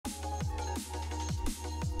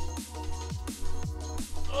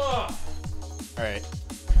Alright.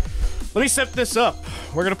 Let me set this up.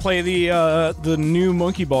 We're gonna play the new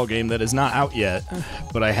Monkey Ball game that is not out yet,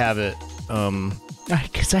 but I have it,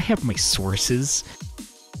 because I have my sources.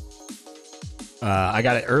 I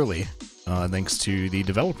got it early, thanks to the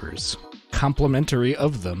developers. Complimentary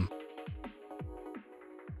of them.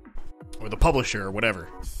 Or the publisher, or whatever.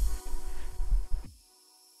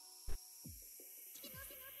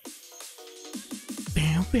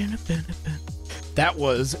 That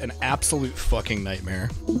was an absolute fucking nightmare.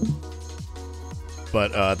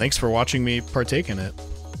 But thanks for watching me partake in it.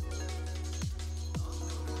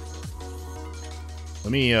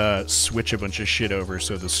 Let me switch a bunch of shit over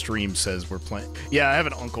so the stream says we're playing. Yeah, I have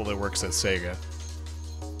an uncle that works at Sega.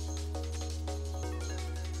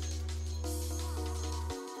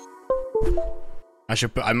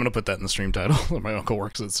 I'm gonna put that in the stream title. My uncle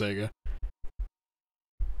works at Sega.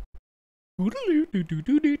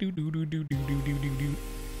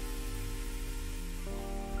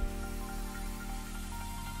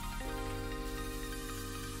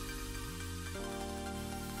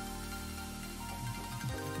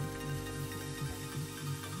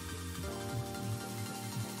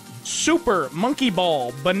 Super Monkey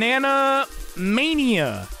Ball Banana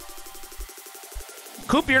Mania.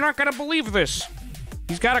 Coop, you're not gonna believe this.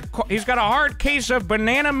 He's got a hard case of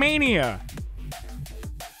Banana Mania.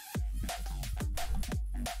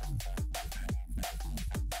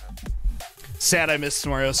 Sad I missed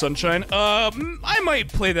Mario Sunshine. I might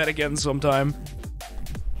play that again sometime.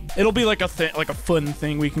 It'll be like a fun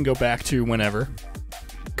thing we can go back to whenever.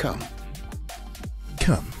 Come.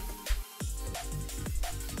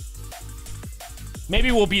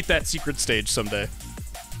 Maybe we'll beat that secret stage someday.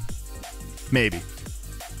 Maybe.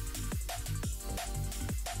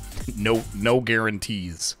 No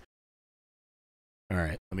guarantees.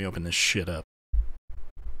 Alright, let me open this shit up.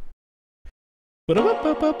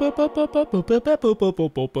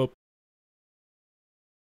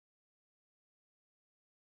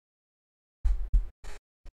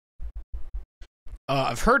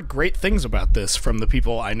 I've heard great things about this from the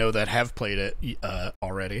people I know that have played it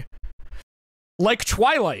already. Like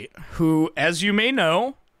Twilight, who, as you may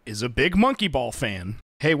know, is a big Monkey Ball fan.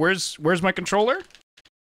 Hey, where's my controller?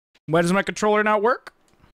 Why does my controller not work?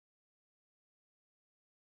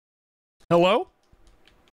 Hello?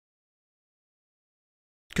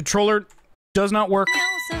 Controller does not work.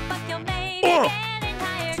 Oh!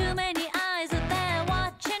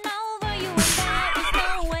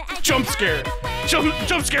 Jump scare!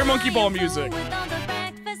 Jump scare Monkey Ball music!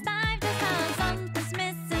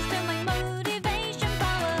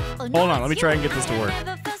 Hold on, let me try and get this to work.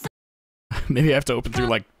 Maybe I have to open through,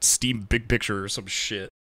 like, Steam Big Picture or some shit.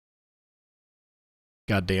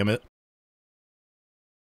 God damn it.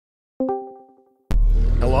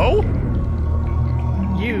 Hello?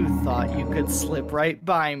 You thought you could slip right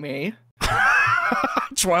by me.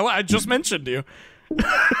 Twilight, I just mentioned you.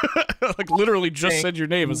 Like, literally just said your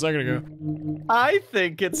name a second ago. I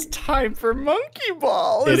think it's time for Monkey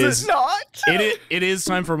Ball, is it not? It is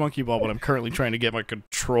time for Monkey Ball, but I'm currently trying to get my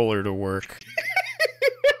controller to work.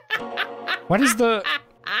 What is the...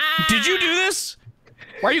 Did you do this?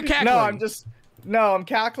 Why are you cackling? No, I'm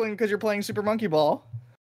cackling because you're playing Super Monkey Ball.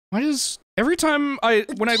 Why does... Every time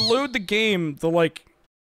when I load the game, the, like...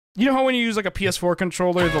 You know how when you use, like, a PS4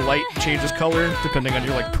 controller, the light changes color depending on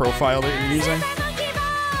your, like, profile that you're using?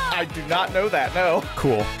 I do not know that, no.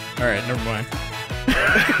 Cool. Alright, never mind.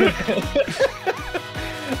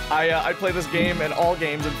 I play this game and all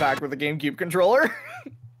games, in fact, with a GameCube controller.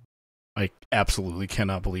 I absolutely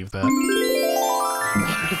cannot believe that.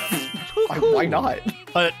 Why not?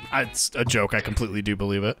 It's a joke. I completely do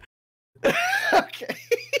believe it. Okay.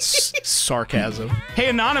 Sarcasm. Hey,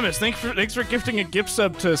 Anonymous, thanks for gifting a gift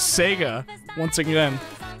sub to Sega once again.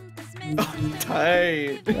 Oh,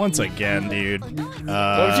 tight. Once again, dude. What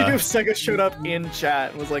would you do if Sega showed up in chat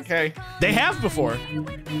and was like, hey? They have before.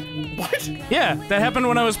 What? Yeah, that happened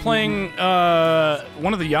when I was playing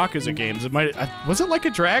one of the Yakuza games. Was it Like a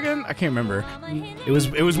Dragon? I can't remember. It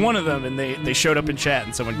was one of them, and they showed up in chat,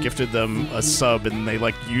 and someone gifted them a sub, and they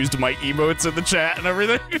like used my emotes in the chat and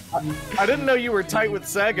everything. I didn't know you were tight with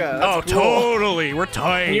Sega. That's cool. Totally, we're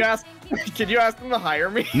tight. Can you ask them to hire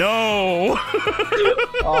me? No.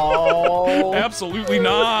 Oh. Absolutely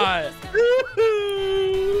not.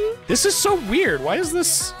 This is so weird. Why is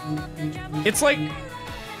this? It's like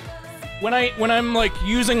when I'm like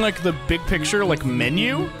using like the big picture like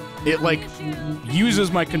menu, it like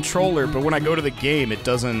uses my controller, but when I go to the game, it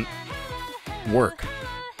doesn't work.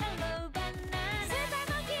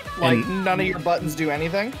 Like none of your buttons do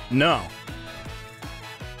anything? No.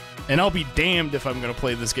 And I'll be damned if I'm gonna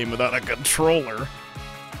play this game without a controller.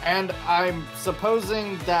 And I'm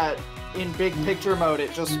supposing that in big picture mode,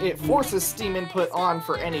 it forces Steam input on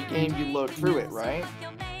for any game you load through it, right?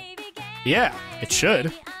 Yeah, it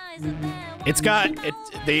should. It's got it.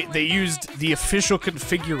 They used the official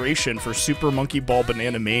configuration for Super Monkey Ball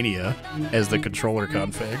Banana Mania as the controller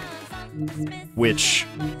config, which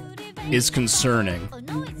is concerning.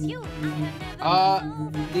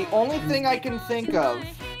 The only thing I can think of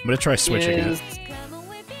I'm gonna try switching is it.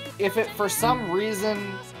 if it for some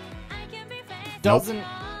reason doesn't,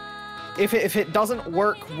 if it doesn't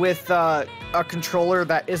work with a controller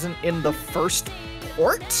that isn't in the first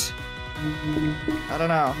port. I don't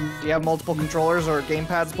know. Do you have multiple controllers or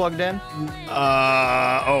gamepads plugged in?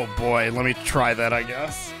 Oh boy, let me try that, I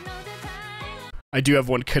guess. I do have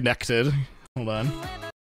one connected. Hold on.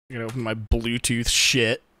 I'm gonna open my Bluetooth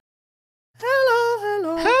shit. Hello.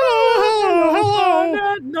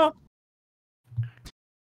 No.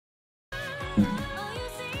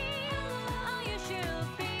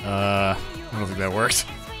 I don't think that worked.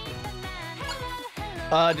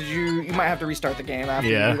 You might have to restart the game after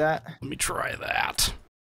you do that. Let me try that.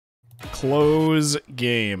 Close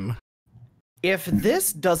game. If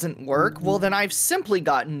this doesn't work, well then I've simply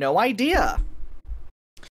got no idea.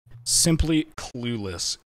 Simply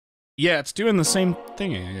clueless. Yeah, it's doing the same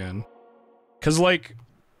thing again. Cause like,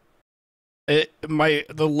 the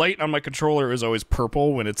light on my controller is always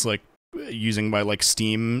purple when it's like using my like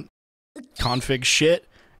Steam config shit,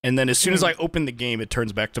 and then as soon as I open the game, it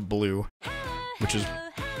turns back to blue, which is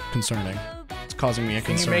concerning. It's causing me a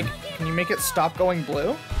concern. Can you make it stop going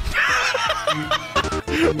blue?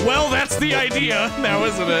 Well, that's the idea now,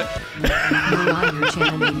 isn't it?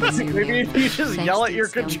 Maybe if you just yell at your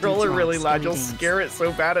controller really loud, you'll scare it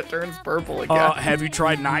so bad it turns purple again. Have you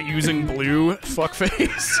tried not using blue,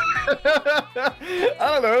 fuckface?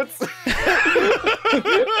 I don't know.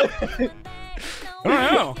 I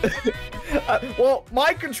don't know. Well,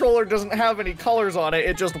 my controller doesn't have any colors on it,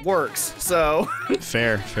 it just works, so...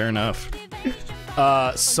 Fair enough.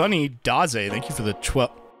 Sunny Daze, thank you for the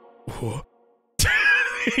 12...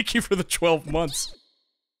 Thank you for the 12 months.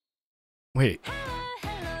 Wait.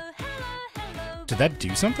 Did that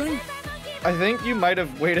do something? I think you might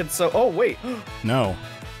have waited so... Oh, wait. No.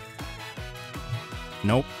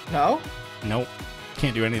 Nope. No? Nope.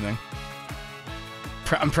 Can't do anything.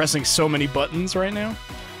 I'm pressing so many buttons right now.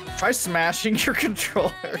 Try smashing your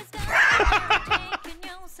controller.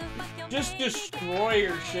 Just destroy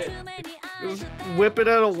your shit. Just whip it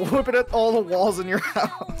at all the walls in your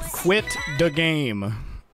house. Quit the game.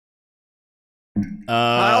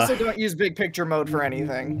 I also don't use big picture mode for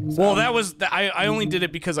anything. So. Well, that was I only did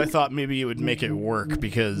it because I thought maybe it would make it work,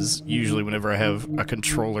 because usually whenever I have a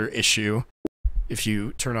controller issue, if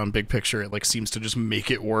you turn on big picture, it like seems to just make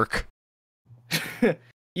it work.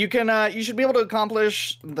 You should be able to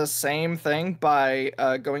accomplish the same thing by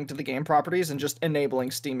going to the game properties and just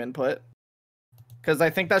enabling Steam input. Because I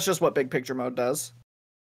think that's just what big picture mode does.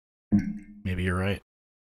 Maybe you're right.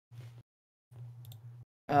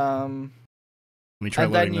 Let me try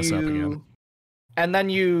loading this up again. And then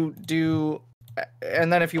you do,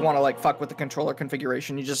 and then if you want to like fuck with the controller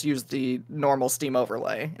configuration, you just use the normal Steam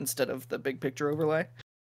overlay instead of the big picture overlay.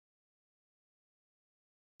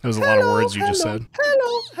 That was a lot of words you just said.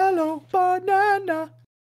 Hello, banana.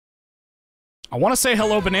 I want to say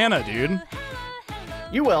hello, banana, dude.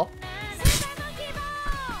 You will.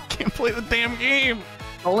 Can't play the damn game.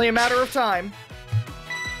 Only a matter of time.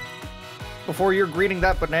 Before you're greeting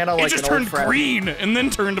that banana like an old friend. It just turned green and then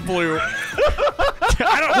turned blue.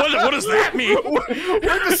 What does that mean?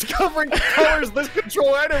 We're discovering colors this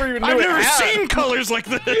controller I never even knew I've it never had. seen colors like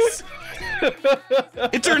this.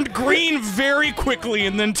 It turned green very quickly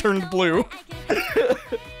and then turned blue.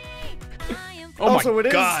 Oh also, my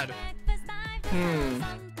god.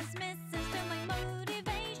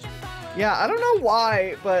 Yeah, I don't know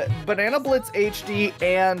why, but Banana Blitz HD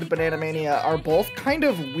and Banana Mania are both kind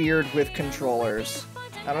of weird with controllers.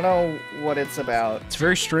 I don't know what it's about. It's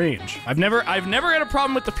very strange. I've never had a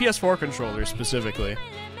problem with the PS4 controller specifically.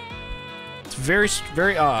 It's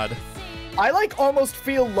very odd. I like almost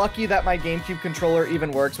feel lucky that my GameCube controller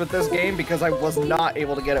even works with this game because I was not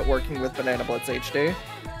able to get it working with Banana Blitz HD.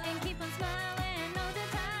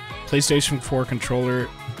 PlayStation 4 controller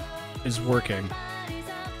is working.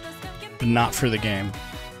 But not for the game.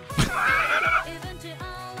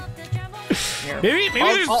 maybe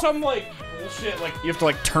there's some like bullshit like you have to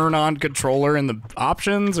like turn on controller in the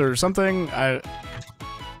options or something. I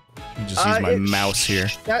just use my mouse here.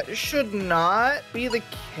 That should not be the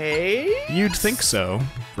case. You'd think so,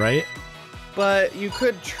 right? But you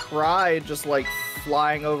could try just like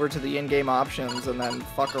flying over to the in-game options and then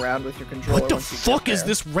fuck around with your controller. What the once you fuck get is there.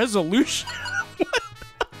 this resolution?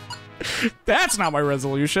 That's not my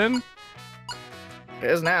resolution. It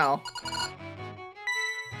is now.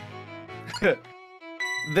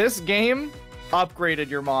 This game upgraded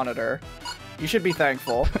your monitor. You should be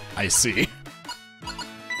thankful. I see.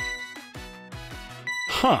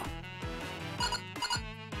 Huh.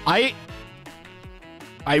 I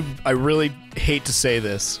really hate to say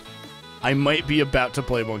this. I might be about to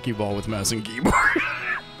play Monkey Ball with mouse and keyboard.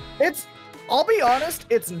 I'll be honest,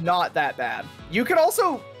 it's not that bad. You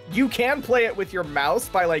can play it with your mouse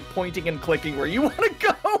by like pointing and clicking where you want to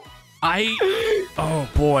go. Oh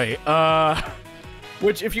boy.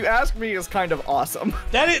 Which, if you ask me, is kind of awesome.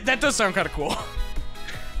 That does sound kind of cool.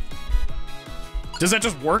 Does that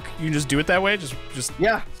just work? You can just do it that way? Just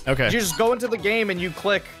Yeah. Okay. You just go into the game and you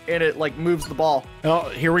click and it like moves the ball. Oh,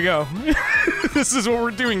 here we go. This is what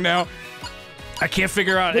we're doing now. I can't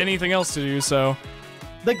figure out anything else to do, so.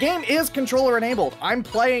 The game is controller enabled. I'm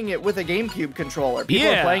playing it with a GameCube controller. People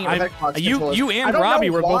are playing it with Xbox controllers. You and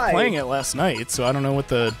Robbie were both playing it last night, so I don't know what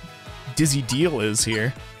the dizzy deal is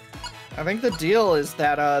here. I think the deal is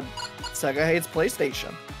that Sega hates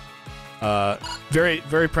PlayStation. Very,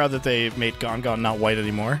 very proud that they made Gone Gone not white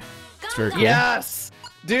anymore. It's very cool. Yes,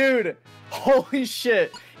 dude. Holy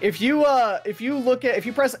shit. If you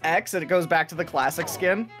press X and it goes back to the classic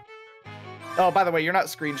skin. Oh, by the way, you're not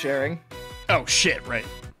screen sharing. Oh shit, right.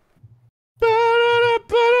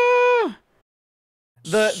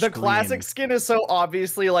 The classic skin is so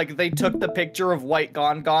obviously like they took the picture of white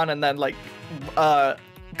Gone Gone and then like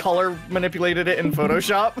color manipulated it in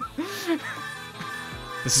Photoshop.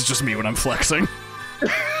 This is just me when I'm flexing.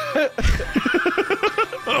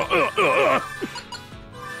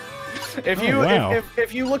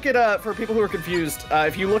 If you look at for people who are confused,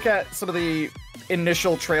 if you look at some of the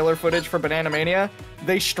initial trailer footage for Banana Mania,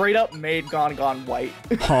 they straight up made Gone Gone white.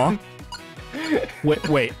 Huh?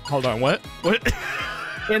 Wait, hold on, what? What?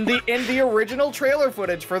 In the original trailer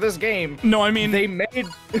footage for this game, no, I mean they made.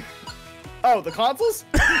 Oh, the consoles?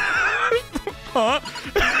 Huh?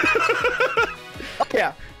 Oh,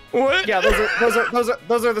 yeah. What? Yeah, those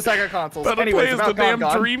are the Sega consoles. That Anyways, plays the damn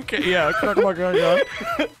Dreamcast. Yeah, talk about Gone Gone.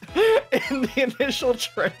 In the initial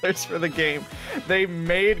trailers for the game, they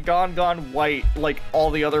made Gone Gone white like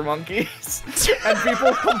all the other monkeys. And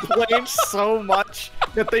people complained so much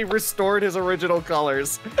that they restored his original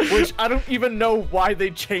colors, which I don't even know why they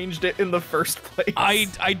changed it in the first place.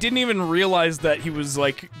 I didn't even realize that he was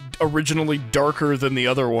like originally darker than the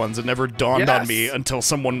other ones. It never dawned on me until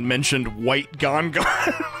someone mentioned white Gone Gone.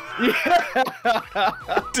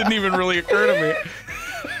 Didn't even really occur to me.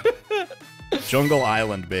 Jungle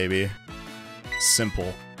Island, baby.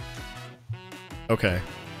 Simple. Okay.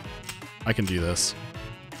 I can do this.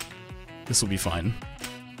 This will be fine.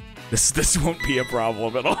 This won't be a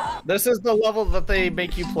problem at all. This is the level that they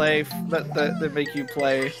make you play. That make you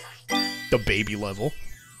play. The baby level.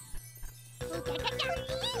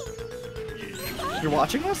 You're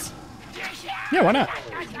watching this? Yeah, why not?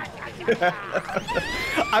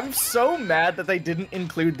 I'm so mad that they didn't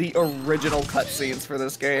include the original cutscenes for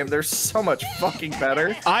this game. They're so much fucking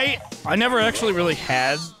better. I never actually really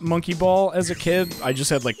had Monkey Ball as a kid. I just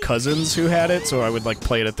had like cousins who had it, so I would like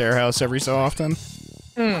play it at their house every so often.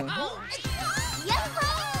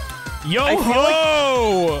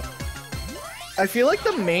 Yo-ho! I feel like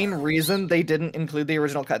the main reason they didn't include the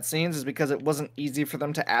original cutscenes is because it wasn't easy for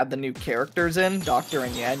them to add the new characters in, Doctor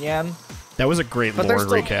and Yan Yan. That was a great lore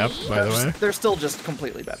recap, by the way. They're still just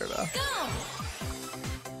completely better, though.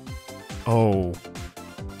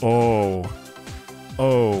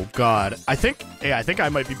 Oh, God. I think I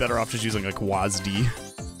might be better off just using like WASD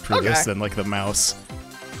for this than like the mouse.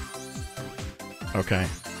 Okay.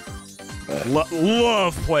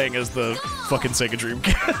 Love playing as the fucking Sega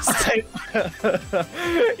Dreamcast.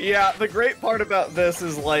 Yeah, the great part about this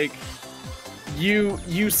is like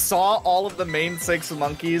you saw all of the main 6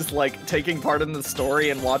 monkeys like taking part in the story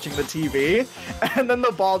and watching the TV, and then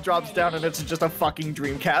the ball drops down and it's just a fucking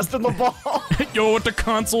Dreamcast in the ball. Yo, what the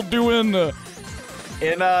console doing?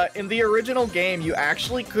 In the original game, you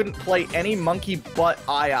actually couldn't play any monkey but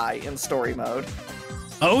Ai in story mode.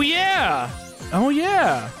 Oh yeah. Oh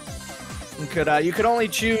yeah. You could only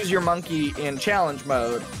choose your monkey in challenge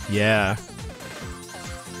mode. Yeah.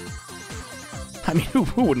 I mean,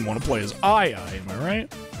 who wouldn't want to play as Ai, am I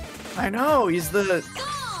right? I know, he's the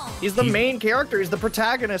main character, he's the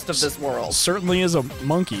protagonist of this world. Certainly is a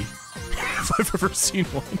monkey, if I've ever seen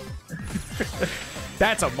one.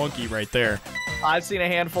 That's a monkey right there. I've seen a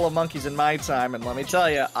handful of monkeys in my time, and let me tell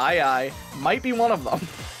you, Ai might be one of them.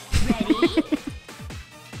 Ready?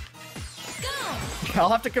 Go! I'll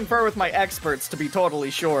have to confer with my experts to be totally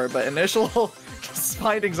sure, but initial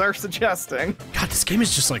findings are suggesting. God, this game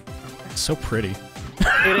is just like so pretty.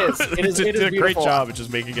 It is. It is. It did a great beautiful. job at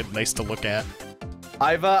just making it nice to look at.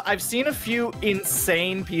 I've seen a few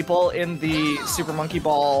insane people in the Super Monkey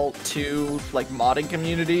Ball 2 like modding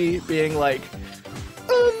community being like,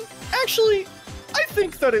 actually, I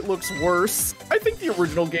think that it looks worse. I think the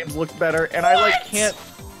original games look better, and I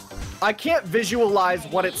can't visualize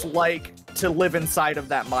what it's like to live inside of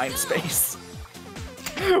that mind space.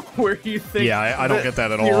 Where you think I don't get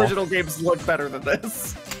that at all. The original games look better than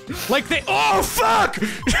this. Like oh fuck!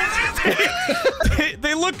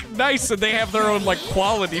 they look nice and they have their own like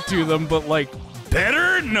quality to them, but like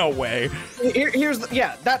better? No way.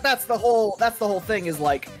 That's the whole thing is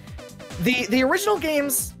like the original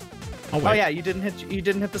games. Oh yeah, you didn't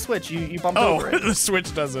hit the switch. You bumped over it. The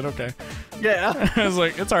switch does it. Okay. Yeah. I was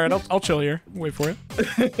like, it's all right. I'll chill here. Wait for it.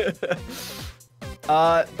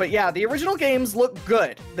 But yeah, the original games look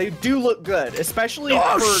good. They do look good, especially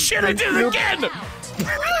oh for shit! I did it again.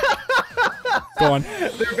 Go on.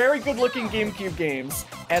 They're very good-looking GameCube games,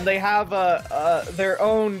 and they have their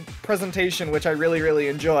own presentation, which I really, really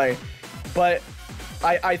enjoy. But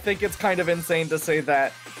I think it's kind of insane to say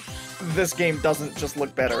that this game doesn't just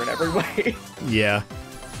look better in every way. Yeah.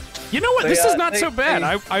 You know what? This is not so bad.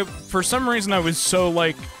 I for some reason I was so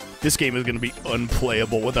like, this game is going to be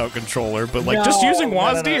unplayable without controller, but like just using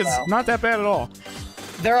WASD is not that bad at all.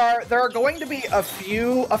 There are going to be a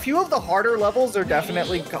few of the harder levels are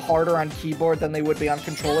definitely harder on keyboard than they would be on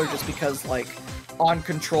controller, just because like on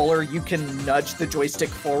controller you can nudge the joystick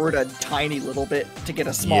forward a tiny little bit to get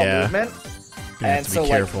a small movement. And so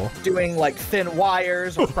like doing like thin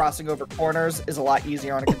wires or crossing over corners is a lot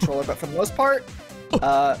easier on a controller, but for the most part,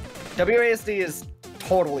 WASD is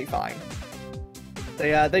totally fine.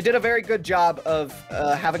 They did a very good job of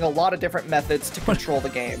having a lot of different methods to control the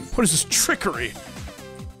game. What is this trickery?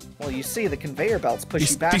 Well, you see, the conveyor belts push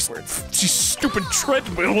you backwards. These stupid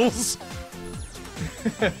treadmills.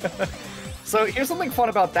 So here's something fun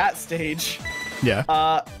about that stage.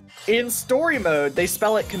 Yeah. In story mode, they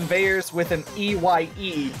spell it conveyors with an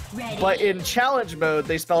E-Y-E. But in challenge mode,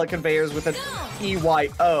 they spell it conveyors with an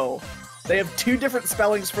E-Y-O. They have two different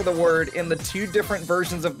spellings for the word in the two different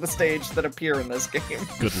versions of the stage that appear in this game.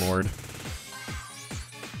 Good lord.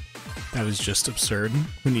 That was just absurd.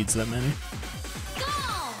 Who needs that many?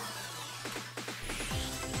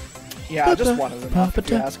 Yeah, just one is enough, if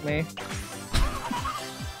you ask me.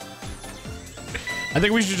 I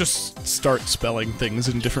think we should just start spelling things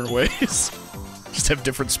in different ways. Just have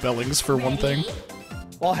different spellings for one thing.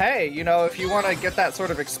 Well, hey, you know, if you want to get that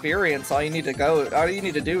sort of experience, all you need to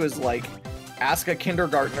do is, like, ask a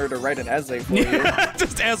kindergartner to write an essay for you.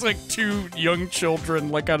 Just ask, like, 2 young children,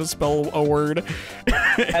 like, how to spell a word.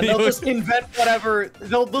 And they'll just invent whatever,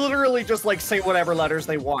 they'll literally just, like, say whatever letters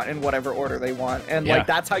they want in whatever order they want. And, like,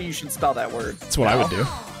 that's how you should spell that word. That's what I would do.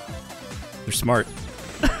 They're smart.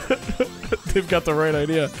 They've got the right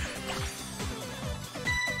idea.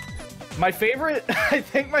 I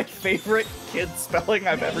think my favorite kid spelling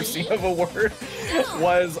I've ever seen of a word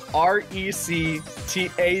was R-E-C-T-A-G-O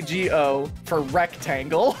for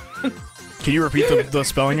rectangle. Can you repeat the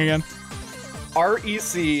spelling again?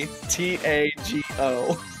 R-E-C-T-A-G-O.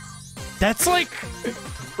 That's like...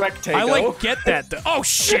 Rectangle. I like get that. Oh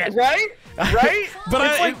shit! Right? Right? But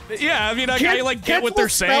I like get what they're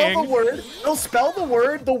saying. They'll spell the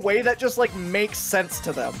word the way that just like makes sense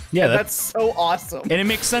to them. Yeah, that's so awesome. And it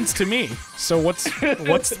makes sense to me. So what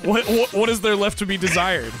is there left to be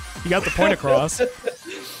desired? You got the point across.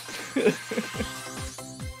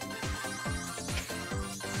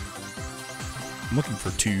 I'm looking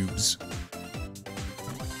for tubes.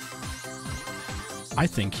 I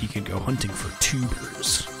think he could go hunting for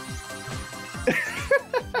tubers.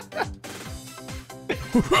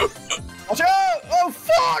 Watch out! Oh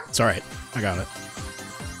fuck! It's alright. I got it.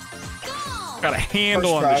 Got a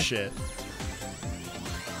handle on this shit.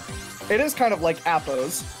 It is kind of like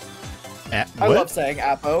Appos. What? I love saying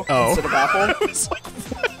Appo instead of Apple. I was like,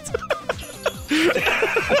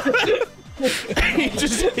 what? He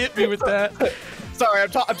just hit me with that. Sorry, I'm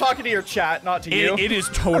talking to your chat, not to you. It is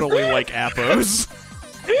totally like Appos.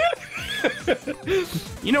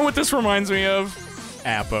 You know what this reminds me of?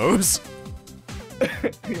 Appos.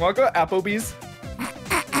 You wanna go Applebee's?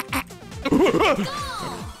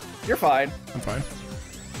 You're fine. I'm fine.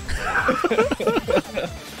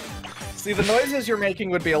 See, the noises you're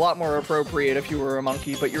making would be a lot more appropriate if you were a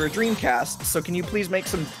monkey, but you're a Dreamcast, so can you please make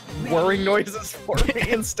some whirring noises for me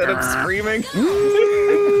instead of screaming?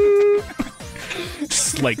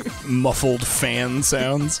 Just like muffled fan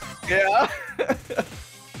sounds. Yeah.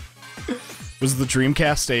 Was the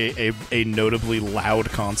Dreamcast a notably loud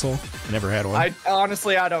console? I never had one. I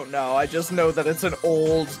honestly, I don't know. I just know that it's an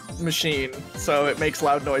old machine, so it makes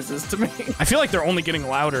loud noises to me. I feel like they're only getting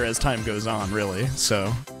louder as time goes on, really.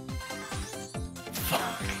 So.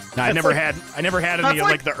 No, I never had any of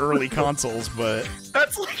like the early consoles, but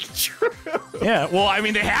that's like true. Yeah, well, I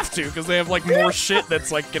mean they have to because they have like more shit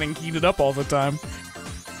that's like getting heated up all the time.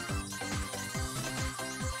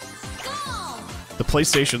 The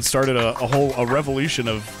PlayStation started a revolution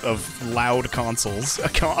of loud consoles. A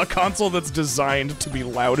console that's designed to be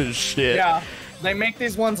loud as shit. Yeah, they make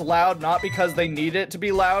these ones loud not because they need it to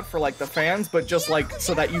be loud for like the fans, but just like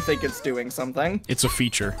so that you think it's doing something. It's a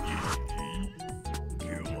feature.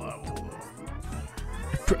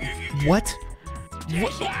 What?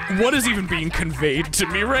 What is even being conveyed to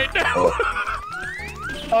me right now?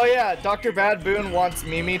 Oh yeah, Dr. Bad Boon wants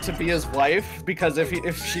Mimi to be his wife because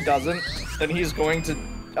if she doesn't, then he's going to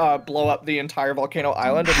blow up the entire volcano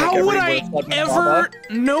island. And how would I ever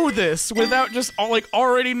know this without just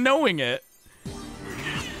already knowing it?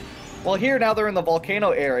 Well, here now they're in the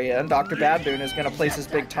volcano area, and Dr. Bad Boon is going to place his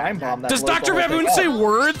big time bomb. Does Dr. Bad Boon say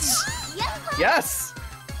words? Yes.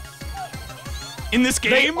 In this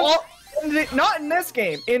game? Not in this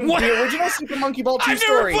game. In the original Super Monkey Ball 2 I've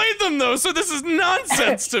story. never played them though, so this is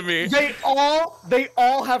nonsense to me. They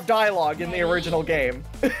all have dialogue in the original game.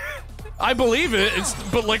 I believe it.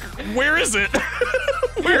 But like, where is it?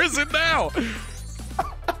 Where is it now?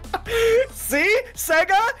 See,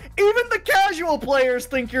 Sega? Even the casual players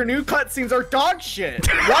think your new cutscenes are dog shit.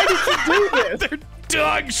 Why did you do this? They're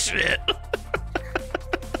dog shit.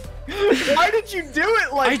 Why did you do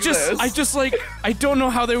it like this? I don't know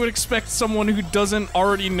how they would expect someone who doesn't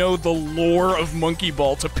already know the lore of Monkey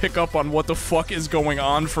Ball to pick up on what the fuck is going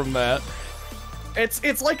on from that.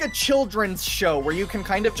 It's like a children's show where you can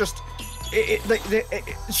kind of just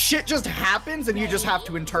shit just happens and you just have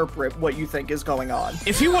to interpret what you think is going on.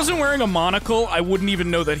 If he wasn't wearing a monocle, I wouldn't even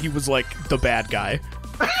know that he was like the bad guy.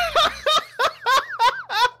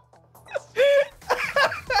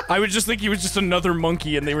 I would just think he was just another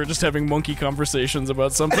monkey and they were just having monkey conversations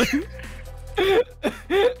about something.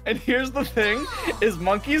 And here's the thing, is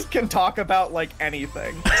monkeys can talk about like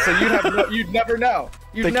anything. So you'd never know.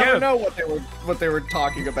 You'd never know what they were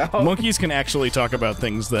talking about. Monkeys can actually talk about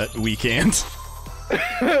things that we can't.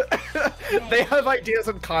 They have ideas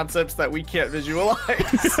and concepts that we can't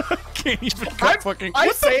visualize. Can't even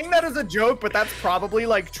I'm saying that as a joke, but that's probably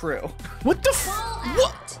like true. What the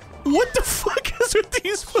What the fuck is with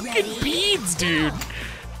these fucking beads, dude?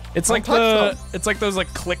 It's like those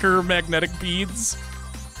like clicker magnetic beads.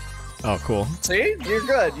 Oh, cool. See? You're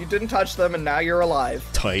good. You didn't touch them and now you're alive.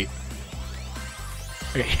 Tight.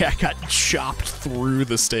 Okay, yeah, I got chopped through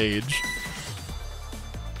the stage.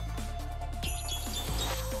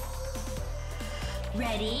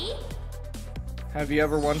 Ready? Have you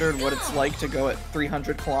ever wondered what it's like to go at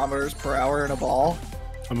 300 kilometers per hour in a ball?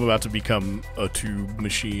 I'm about to become a tube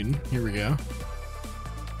machine. Here we go.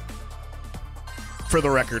 For the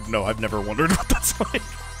record, no, I've never wondered what that's like.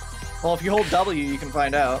 Well, if you hold W, you can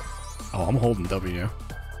find out. Oh, I'm holding W.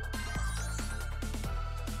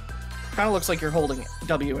 Kind of looks like you're holding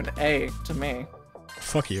W and A to me.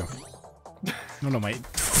 Fuck you. No, my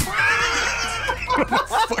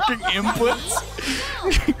fucking inputs.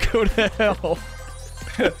 Go to hell.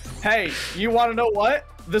 Hey, you want to know what?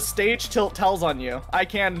 The stage tilt tells on you. I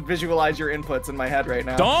can visualize your inputs in my head right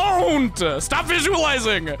now. Don't! Stop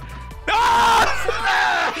visualizing! Ah!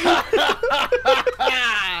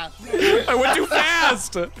 I went too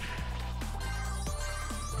fast!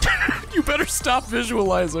 You better stop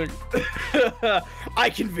visualizing. I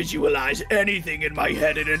can visualize anything in my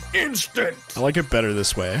head in an instant. I like it better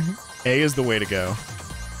this way. A is the way to go.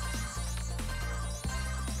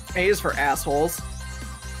 A is for assholes.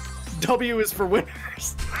 W is for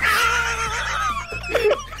winners.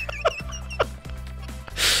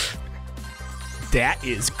 That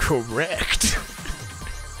is correct.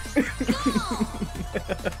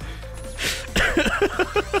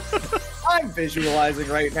 I'm visualizing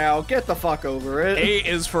right now. Get the fuck over it. A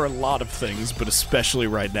is for a lot of things, but especially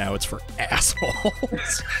right now, it's for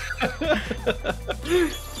assholes.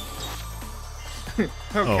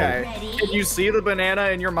 Okay. Oh. Can you see the banana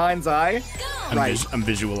in your mind's eye? I'm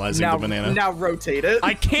visualizing the banana. Now rotate it.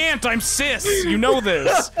 I can't! I'm cis! You know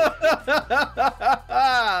this!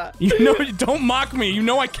 You know, don't mock me. You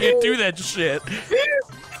know I can't do that shit.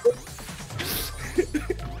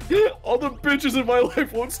 All the bitches in my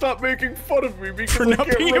life won't stop making fun of me because For I not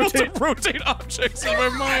can't being rotate. able to rotate objects in my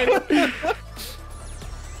mind.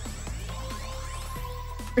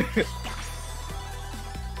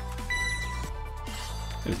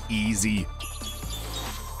 It was easy.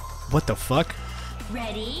 What the fuck?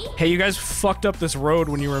 Ready? Hey, you guys fucked up this road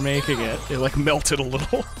when you were making it. It like melted a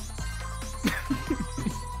little.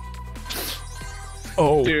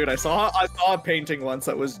 Oh. Dude, I saw a painting once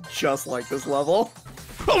that was just like this level.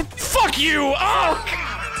 Oh, fuck you! Oh!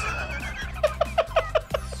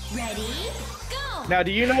 Ready? Go! Now,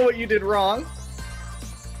 do you know what you did wrong?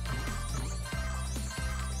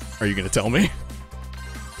 Are you gonna tell me?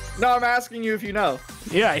 No, I'm asking you if you know.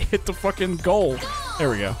 Yeah, I hit the fucking goal. There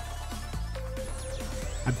we go.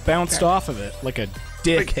 I bounced off of it like a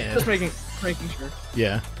dickhead. Just making sure.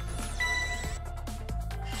 Yeah.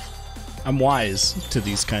 I'm wise to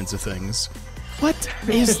these kinds of things. What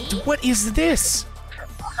is this?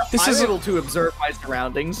 This I'm is able to observe my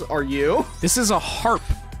surroundings. Are you? This is a harp.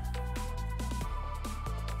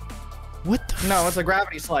 What the No, it's a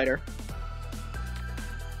gravity slider.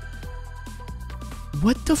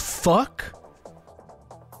 What the fuck?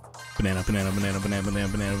 Banana, banana, banana, banana, banana,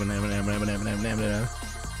 banana, banana, banana, banana, banana, banana, banana.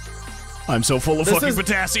 I'm so full of fucking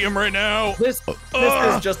potassium right now. This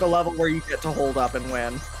is just a level where you get to hold up and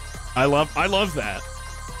win. I love that.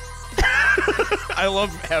 I love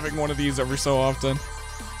having one of these every so often.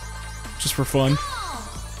 Just for fun.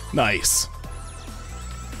 Nice.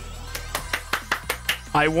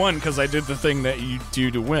 I won because I did the thing that you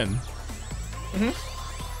do to win.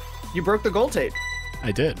 You broke the goal tape.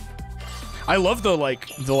 I did. I love the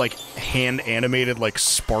hand animated like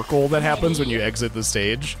sparkle that happens when you exit the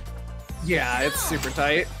stage. Yeah, it's super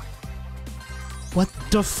tight. What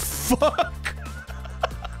the fuck?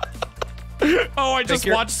 Oh, I just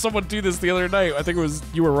watched someone do this the other night. I think it was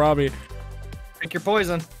you or Robbie. Pick your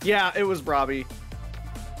poison. Yeah, it was Robbie.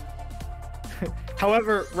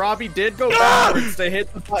 However, Robbie did go backwards to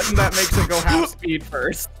hit the button that makes it go half speed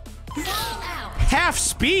first. Half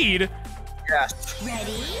speed? Yes.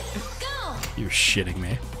 Ready? Go! You're shitting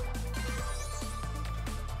me.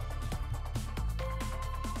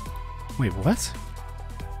 Wait, what?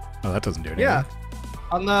 Oh, that doesn't do anything. Yeah.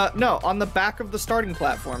 On the back of the starting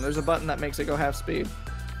platform, there's a button that makes it go half speed.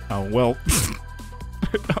 Oh, well.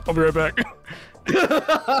 I'll be right back.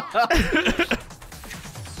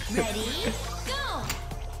 Ready? Go!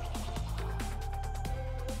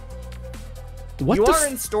 What you the are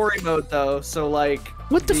in story mode though, so like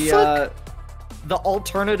what the fuck? The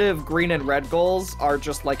alternative green and red goals are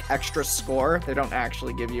just like extra score. They don't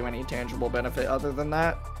actually give you any tangible benefit other than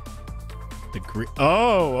that. The green.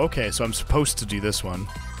 Oh, okay. So I'm supposed to do this one.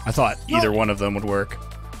 I thought either one of them would work.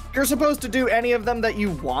 You're supposed to do any of them that you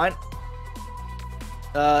want.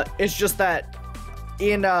 It's just that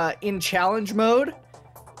in challenge mode,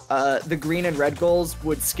 the green and red goals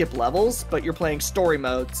would skip levels, but you're playing story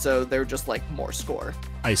mode, so they're just like more score.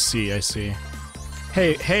 I see. I see.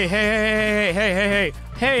 Hey, hey, hey, hey, hey, hey,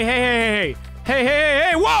 hey, hey, hey, hey, hey, hey, hey,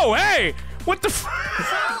 hey, whoa, hey! What the Fall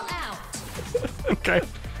f- out! Okay.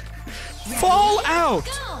 Fallout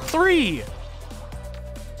 3!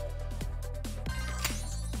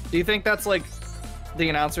 Do you think that's like the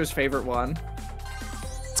announcer's favorite one?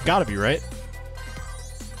 It's gotta be, right?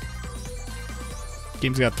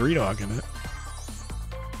 Game's got 3-Dog in it.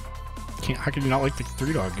 How can you not like the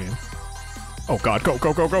 3-Dog game? Oh god, go,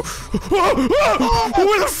 go, go, go!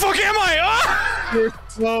 Where the fuck am I? Ah! You're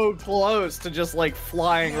so close to just like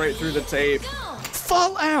flying right through the tape.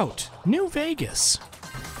 Fallout New Vegas.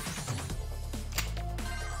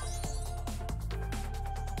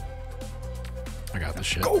 I got this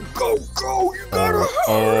shit. Go, go, go! You gotta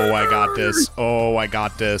Oh, I got this. Oh, I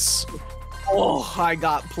got this. Oh, I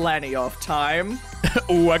got plenty of time.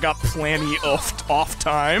 Oh, I got plenty of off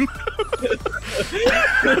time.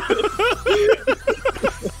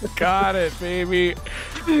 Got it, baby.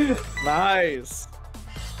 Nice.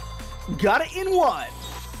 Got it in one.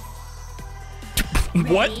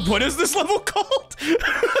 What is this level called?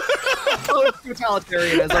 Oh, it's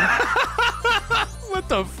totalitarianism. What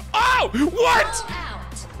the oh! What?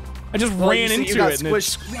 I just ran into you got it and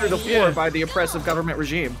it's squished through the floor by the oppressive government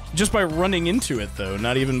regime. just by running into it though,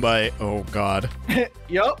 not even by oh god.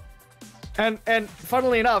 Yup. And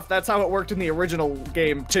funnily enough, that's how it worked in the original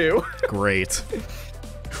game too. Great.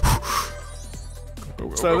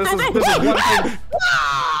 So this is one thing.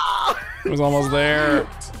 It was almost there.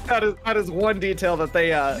 That is one detail that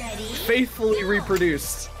they faithfully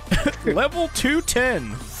reproduced. Level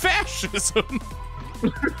 210. Fascism.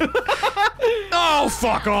 Oh,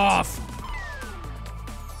 fuck off.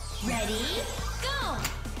 Ready? Go!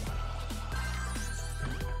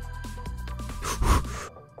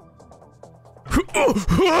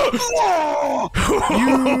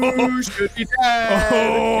 You should be dead.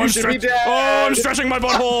 Oh, you should be dead. I'm stretching my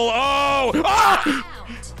butthole. Oh! Ah!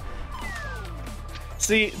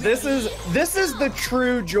 See, this is the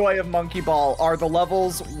true joy of Monkey Ball, are the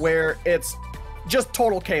levels where it's just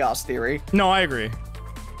total chaos theory. No, I agree.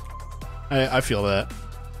 I feel that.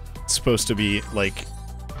 It's supposed to be like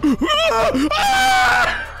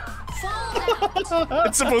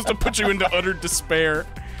it's supposed to put you into utter despair.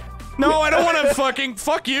 No, I don't want to fucking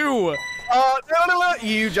fuck you. No.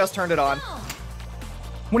 You just turned it on.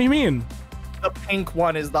 What do you mean? The pink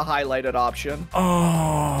one is the highlighted option.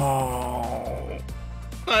 Oh,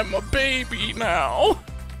 I'm a baby now.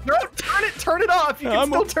 No, turn it off. You can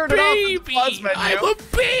still turn it off in the pause menu. I'm a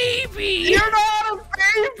baby. You're not a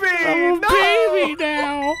baby. I'm a baby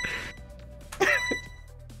now.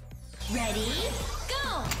 Ready,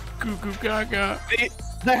 go! Goo goo gaga.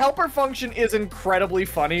 The helper function is incredibly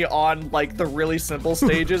funny on like the really simple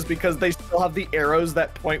stages because they still have the arrows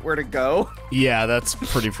that point where to go. Yeah, that's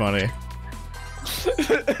pretty funny.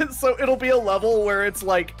 So it'll be a level where it's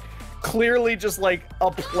like clearly just like a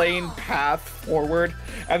plain path forward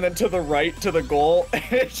and then to the right to the goal. And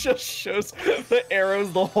it just shows the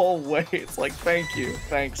arrows the whole way. It's like, thank you,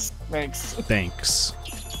 thanks.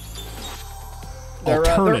 There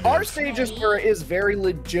are stages where it is very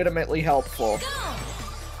legitimately helpful.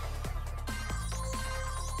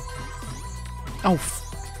 Oh,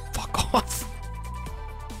 fuck off.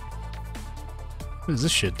 What does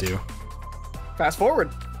this shit do? Fast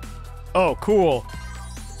forward. Oh, cool.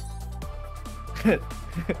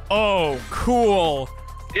 Oh, cool.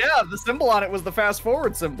 Yeah, the symbol on it was the fast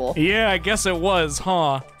forward symbol. Yeah, I guess it was,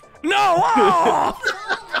 huh? No! Oh!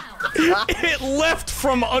 It left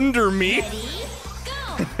from under me. Ready,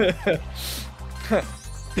 go!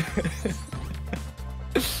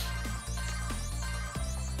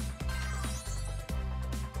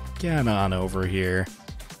 Get on over here.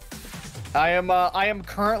 I am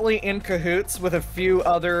currently in cahoots with a few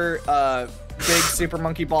other big Super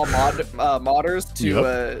Monkey Ball modders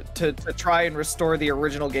to try and restore the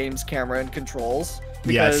original game's camera and controls.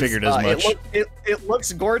 Because, yeah, I figured as much. It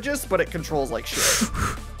looks gorgeous, but it controls like shit.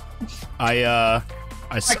 I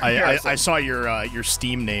saw your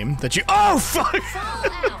Steam name that you. Oh fuck!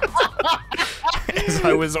 As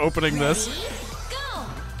I was opening this.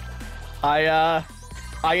 Ready, go!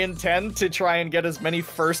 I intend to try and get as many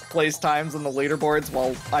first place times on the leaderboards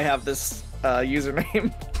while I have this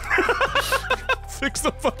username. Fix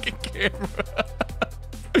the fucking camera.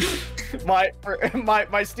 My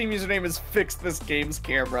Steam username is Fix This Game's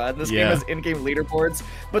Camera, and this game has in-game leaderboards,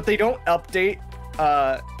 but they don't update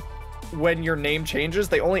when your name changes.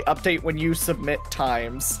 They only update when you submit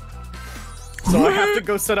times. So I have to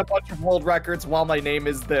go set a bunch of world records while my name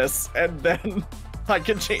is this, and then I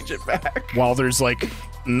can change it back. While there's like,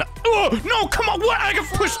 no, come on, what? I got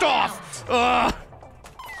pushed off.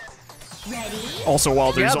 Ready, Also,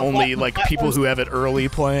 while there's Yeah, only like people who have it early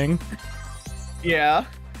playing. Yeah.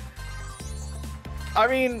 I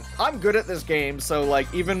mean, I'm good at this game, so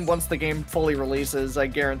like even once the game fully releases, I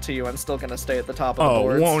guarantee you I'm still gonna stay at the top of the Oh,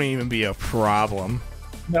 boards. it won't even be a problem.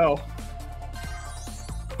 No.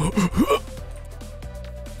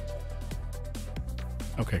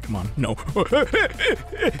 Okay, come on. No.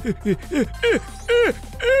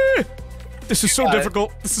 This is so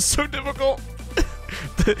difficult. This is so difficult.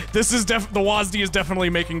 This is the WASD is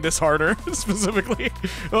definitely making this harder, specifically.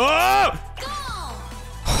 Oh!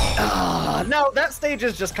 No, that stage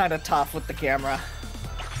is just kind of tough with the camera.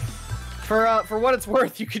 For what it's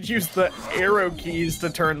worth, you could use the arrow keys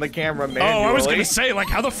to turn the camera manually. Oh, I was gonna say, like,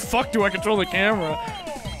 how the fuck do I control the camera?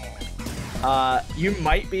 You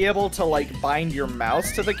might be able to, like, bind your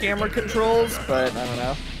mouse to the camera controls, but I don't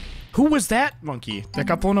know. Who was that monkey that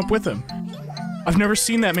got blown up with him? I've never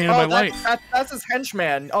seen that man in my life. That's his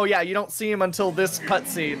henchman. Oh yeah, you don't see him until this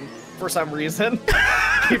cutscene for some reason.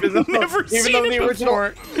 Even though in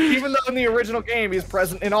the original game he's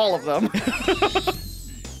present in all of them.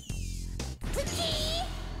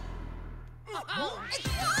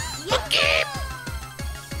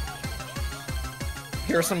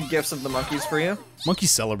 Here are some gifs of the monkeys for you. Monkeys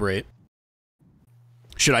celebrate.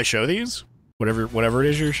 Should I show these? Whatever it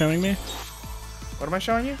is you're showing me? What am I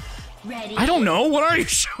showing you? ready, I don't know. What are you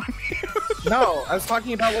showing me? No, I was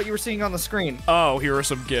talking about what you were seeing on the screen. Oh, here are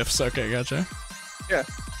some gifts. Okay, gotcha. Yeah.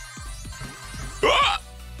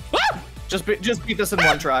 Just beat this in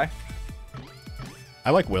one try. I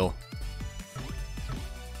like Will.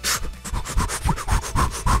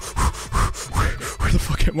 Where the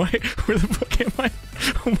fuck am I? Where the fuck am I?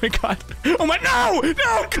 Oh my god. Oh my, no!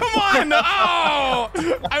 No, come on! Oh!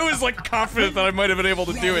 I was like confident that I might have been able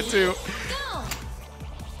to do it too.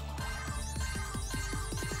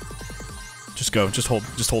 go! Just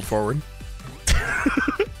hold forward.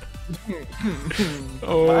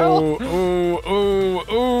 Oh, oh, oh,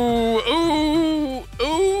 oh, oh,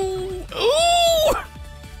 oh, oh.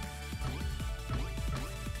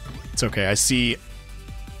 It's okay. I see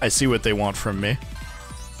what they want from me.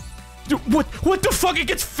 What the fuck? It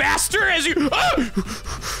gets faster as you. Ah!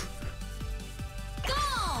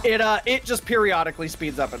 It just periodically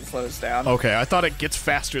speeds up and slows down. Okay, I thought it gets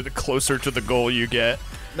faster the closer to the goal you get.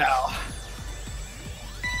 No.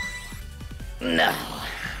 No.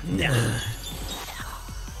 No.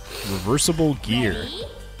 Reversible gear. Ready?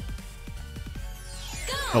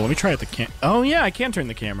 Oh, let me try it. Oh yeah, I can turn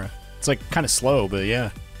the camera. It's like kind of slow, but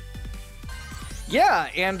yeah. Yeah,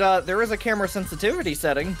 and there is a camera sensitivity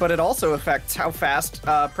setting, but it also affects how fast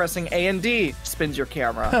pressing A and D spins your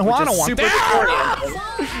camera. Well, I don't want that.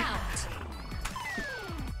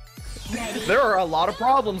 disorienting. There are a lot of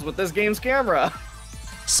problems with this game's camera.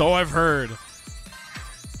 So I've heard.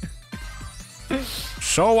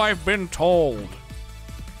 So I've been told.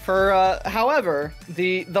 However,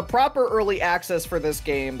 the proper early access for this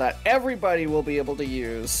game that everybody will be able to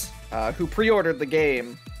use who pre-ordered the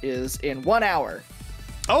game is in 1 hour.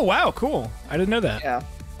 Oh wow, cool! I didn't know that. Yeah.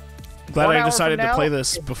 Glad 1 I hour decided from to now, play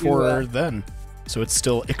this if before you, then, so it's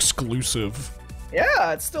still exclusive.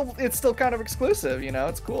 Yeah, it's still kind of exclusive. You know,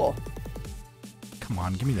 it's cool. Come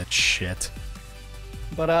on, give me that shit.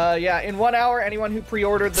 But yeah, in 1 hour, anyone who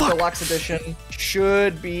pre-ordered the deluxe edition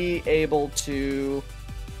should be able to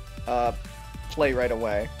play right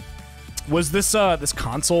away. Was this this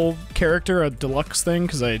console character a deluxe thing?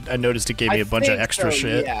 Because I noticed it gave me a bunch of extra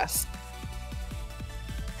shit. Yes.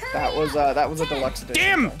 That was a deluxe edition.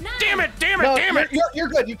 Damn! though. Damn it! Damn it! No, Damn it! You're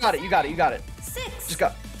good. You got it. You got it. You got it. 6, Just go.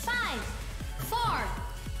 5, 4,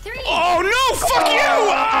 3. Oh no! Fuck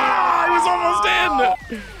you! Ah! I was almost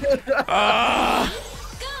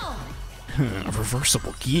in. Go.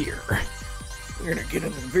 Reversible gear. We're gonna get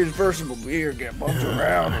in the reversible gear, get bumped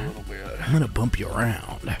around a little bit. I'm gonna bump you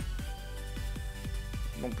around.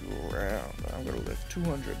 Bump you around. I'm gonna lift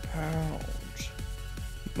 200 pounds.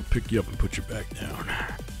 I'll pick you up and put you back down.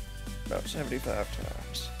 About 75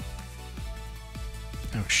 times.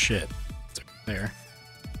 Oh shit! It's up there.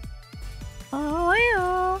 Oh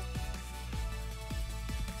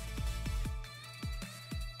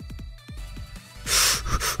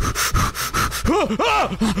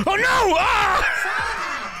no! Ah!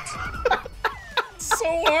 So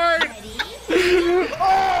hard.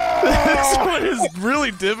 This one is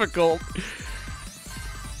really difficult.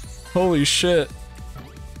 Holy shit.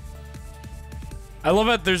 I love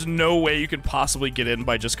that there's no way you could possibly get in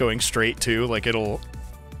by just going straight to. Like, it'll...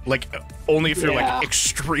 Like, only if you're, like,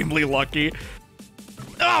 extremely lucky.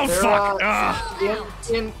 Oh, fuck!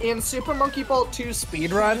 In Super Monkey Ball 2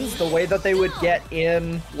 speedruns, the way that they would get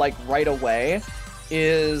in, like, right away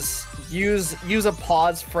is use a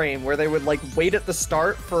pause frame where they would, like, wait at the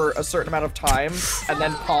start for a certain amount of time and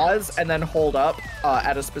then pause and then hold up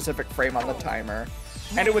at a specific frame on the timer.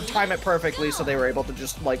 And it would time it perfectly so they were able to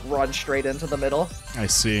just, like, run straight into the middle. I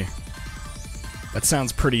see. That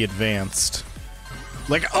sounds pretty advanced.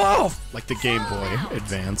 Like, oh! Like the Game Boy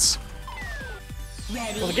Advance.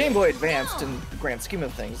 Well, the Game Boy Advanced, in the grand scheme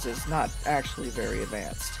of things, is not actually very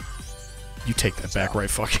advanced. You take that back right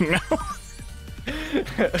fucking now.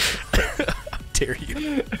 How dare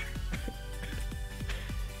you.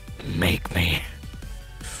 Make me.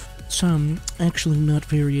 It's, actually not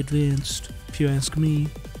very advanced, if you ask me.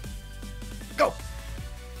 Go!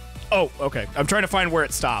 Oh, okay. I'm trying to find where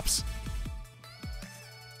it stops.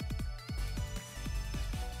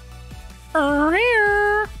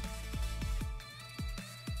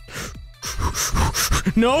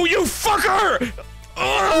 No, you fucker!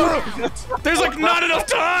 There's like not enough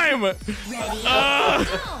time!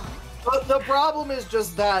 The problem is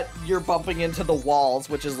just that you're bumping into the walls,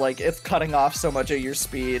 which is like, it's cutting off so much of your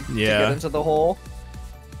speed to get into the hole.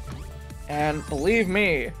 And believe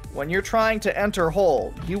me, when you're trying to enter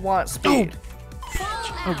hole, you want speed.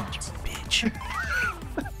 Oh, bitch.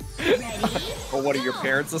 Or what, are your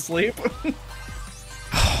parents asleep?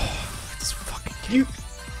 This fucking kid.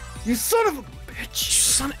 You son of a bitch! You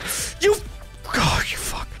son of... You... Oh, you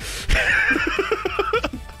fuck.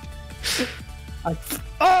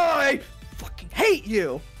 I fucking hate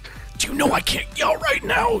you! Do you know I can't yell right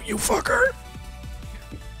now, you fucker?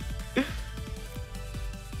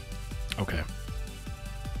 Okay.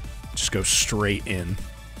 Just go straight in.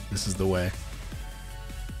 This is the way.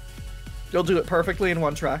 You'll do it perfectly in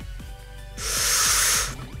one try.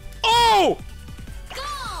 Oh!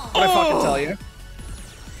 What I fucking tell you?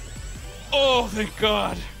 Oh, thank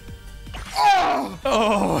God. Oh!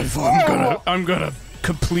 Oh, I'm gonna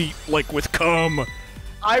complete, like, with cum.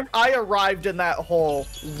 I arrived in that hole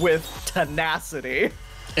with tenacity.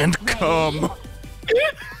 And come.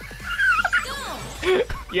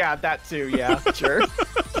 Yeah, that too. Yeah, sure.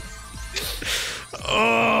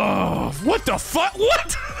 Oh, what the fuck?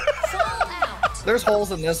 What? There's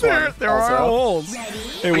holes in this one. There are holes.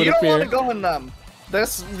 But you don't want to go in them.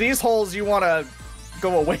 These holes you want to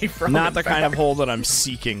go away from. Not the kind of hole that I'm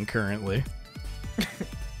seeking currently.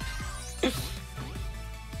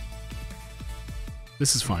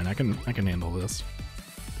 This is fine. I can handle this.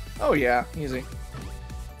 Oh yeah, easy.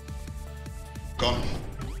 Gone.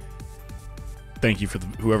 Thank you for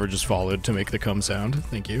whoever just followed to make the cum sound.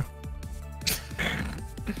 Thank you.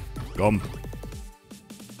 Gum.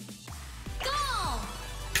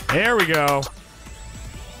 There we go.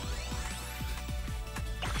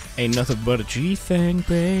 Ain't nothing but a G thing,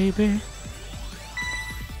 baby.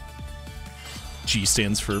 G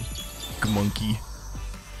stands for monkey.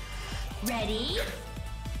 Ready?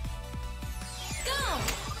 Go!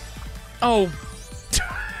 Oh.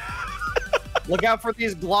 Look out for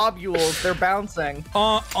these globules. They're bouncing.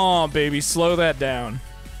 Baby, slow that down.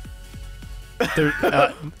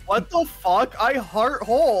 What the fuck? I heart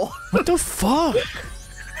hole. What the fuck?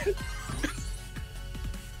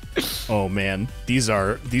 Oh man, these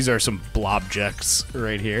are some blobjects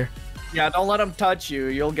right here. Yeah, don't let them touch you.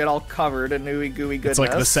 You'll get all covered in ooey gooey goodness. It's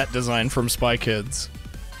like the set design from Spy Kids,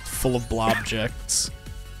 full of blobjects.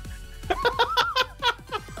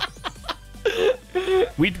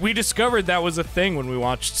 We discovered that was a thing when we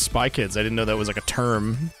watched Spy Kids. I didn't know that was like a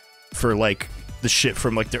term for like the shit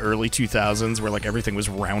from like the early 2000s where like everything was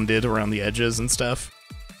rounded around the edges and stuff.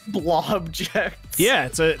 Blobjects. Yeah,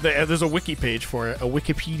 there's a wiki page for it, a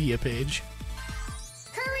Wikipedia page.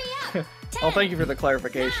 Hurry up! Oh, thank you for the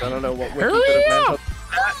clarification. I don't know what wiki Hurry could have up!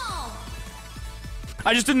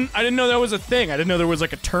 meant. I didn't know that was a thing. I didn't know there was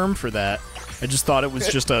like a term for that. I just thought it was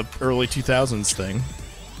just a early 2000s thing.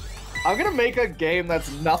 I'm gonna make a game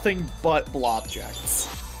that's nothing but blobjects.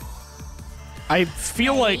 I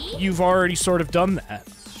feel like you've already sort of done that.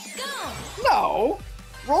 No!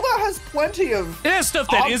 Rollout has plenty of... It has stuff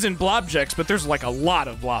that isn't blobjects, but there's like a lot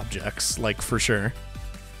of blobjects, like for sure.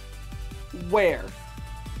 Where?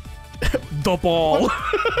 The ball.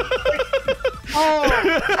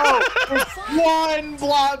 It's one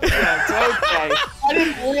blobject. Okay. I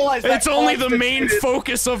didn't realize that. It's only the main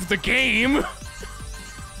focus of the game.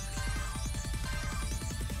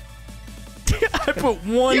 I put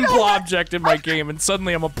one blobject in my game, and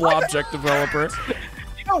suddenly I'm a blobject developer.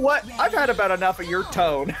 You know what? I've had about enough of your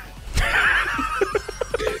tone.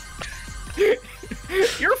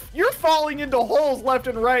 You're falling into holes left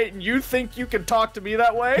and right, and you think you can talk to me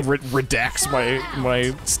that way? Redacts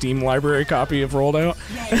my Steam library copy of Rolled Out.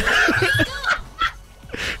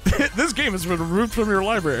 This game has been removed from your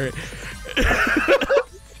library.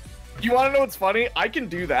 You want to know what's funny? I can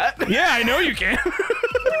do that. Yeah, I know you can.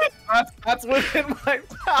 That's within my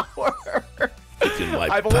power. Within my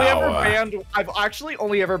I've actually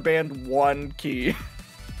only ever banned one key.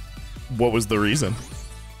 What was the reason?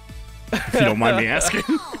 If you don't mind me asking.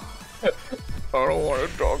 I don't want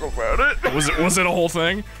to talk about it. Was it a whole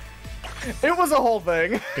thing? It was a whole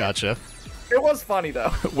thing. Gotcha. It was funny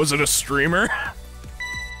though. Was it a streamer?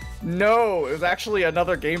 No, it was actually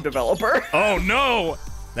another game developer. Oh no!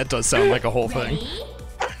 That does sound like a whole thing.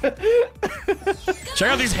 Check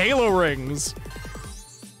out these Halo rings.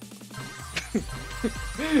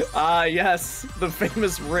 Yes, the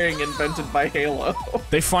famous ring invented by Halo.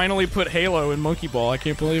 They finally put Halo in Monkey Ball. I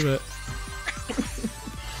can't believe it.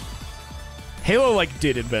 Halo, like,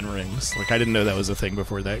 did invent rings. Like, I didn't know that was a thing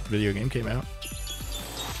before that video game came out.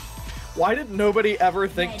 Why did nobody ever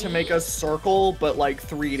think to make a circle, but like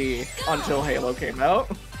 3D, until Halo came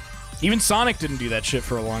out? Even Sonic didn't do that shit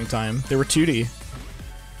for a long time. They were 2D.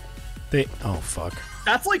 Oh, fuck.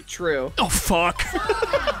 That's like true. Oh, fuck.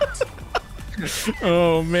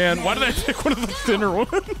 Oh, man. Why did I pick one of the thinner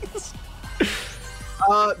ones?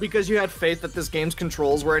 Because you had faith that this game's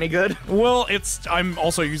controls were any good? Well, I'm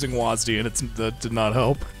also using WASD, and that did not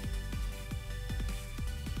help.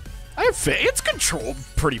 I have faith. It's controlled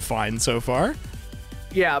pretty fine so far.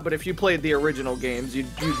 Yeah, but if you played the original games, you'd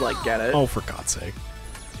like, get it. Oh, for God's sake.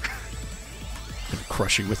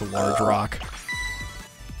 Crush you with a large rock.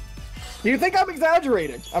 You think I'm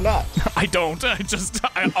exaggerating? I'm not. I don't.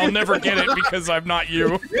 I'll never get it because I'm not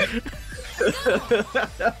you.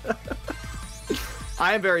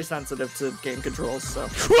 I am very sensitive to game controls, so.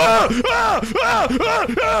 Fall out.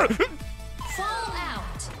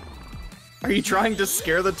 Are you trying to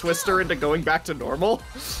scare the Twister into going back to normal?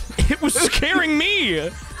 It was scaring me.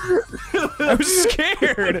 I was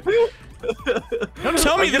scared. Don't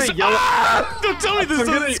tell me this. Don't tell me this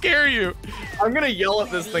doesn't scare you. I'm gonna yell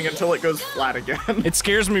at this thing until it goes flat again. It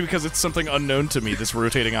scares me because it's something unknown to me. This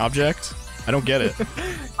rotating object. I don't get it.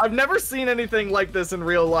 I've never seen anything like this in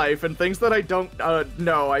real life, and things that I don't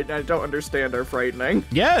know, I don't understand are frightening.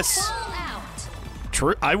 Yes. Ball out.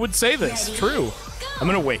 True. I would say this. Ready? True. Go. I'm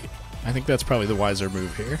gonna wait. I think that's probably the wiser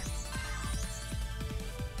move here.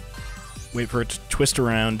 Wait for it to twist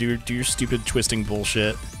around, do your stupid twisting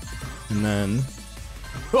bullshit, and then...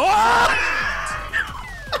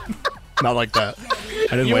 Not like that. I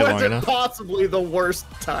didn't You wait long wasn't enough. possibly the worst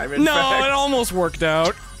time, in No, fact. it almost worked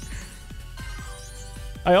out.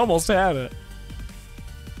 I almost had it.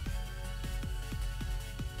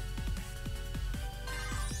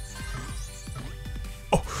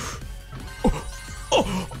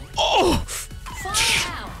 Fall out.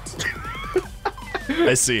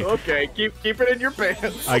 I see. Okay, keep it in your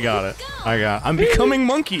pants. I got it. I'm becoming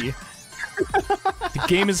monkey. The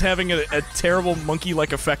game is having a terrible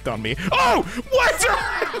monkey-like effect on me. Oh! What?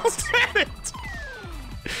 I almost had it!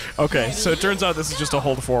 Okay, so it turns out this is just a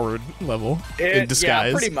hold forward level in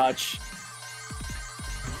disguise. Yeah, pretty much.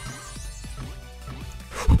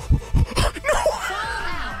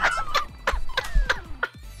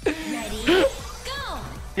 Ready? Go.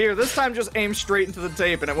 Here, this time just aim straight into the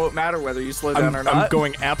tape, and it won't matter whether you slow down or not. I'm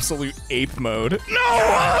going absolute ape mode. No!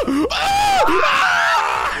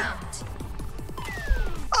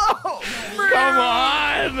 Oh, Come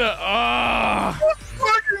on! Oh.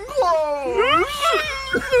 fucking close!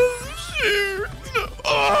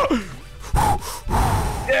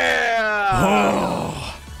 Yeah!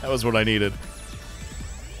 Oh, that was what I needed.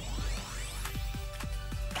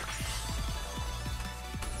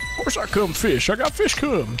 Of course I come fish. I got fish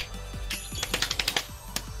cum.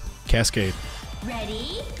 Cascade.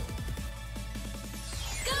 Ready?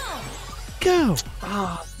 Go.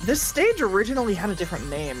 Go. This stage originally had a different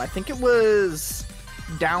name. I think it was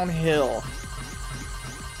Downhill.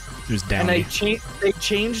 It was And downy. they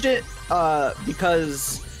changed it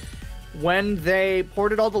because when they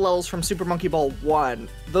ported all the levels from Super Monkey Ball 1,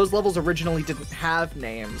 those levels originally didn't have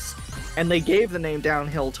names, and they gave the name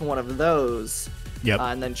Downhill to one of those, Yep.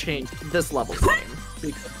 and then changed this level's name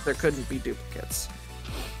because there couldn't be duplicates.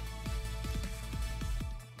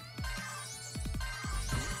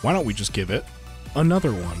 Why don't we just give it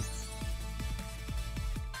another one?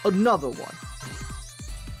 Another one.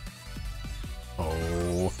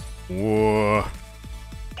 Oh. Whoa.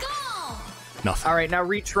 Go. Nothing. All right, now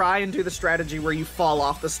retry and do the strategy where you fall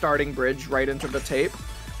off the starting bridge right into the tape.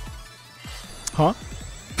 Huh?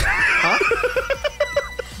 Huh?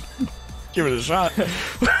 Give it a shot.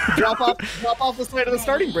 drop off the side of the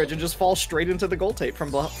starting bridge and just fall straight into the goal tape from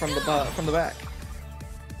the back.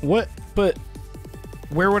 What? But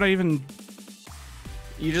where would I even...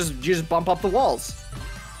 You just bump up the walls.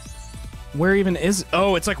 Where even is...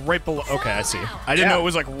 Oh, it's like right below... Okay, I see. I didn't Yeah. know it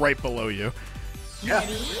was like right below you. Yeah.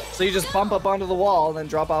 Ready? So you just bump up onto the wall and then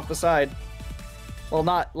drop off the side. Well,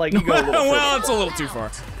 not like you go a little further. Well, it's a little too far.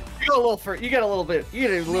 You go a little further. You get a little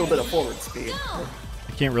bit of forward speed. Go.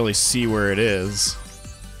 I can't really see where it is.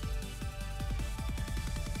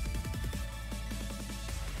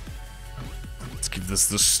 Let's give this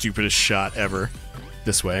the stupidest shot ever.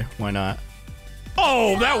 This way. Why not?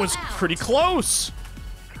 Oh, that was pretty close.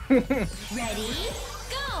 Ready?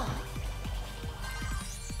 Go.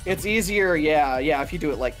 It's easier, yeah, if you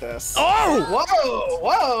do it like this. Oh!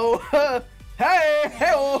 Whoa! Hey!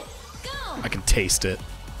 Go. I can taste it.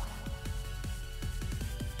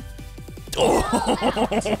 Oh,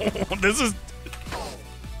 this is...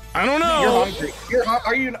 I don't know. You're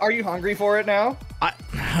hungry. Are you hungry for it now?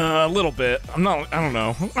 A little bit. I'm not... I don't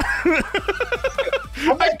know.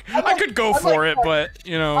 I could go for it, but,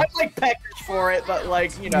 you know... I'd like peckers for it, but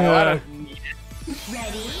like, you know, Yeah. I don't need it.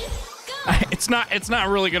 Ready? Go. It's not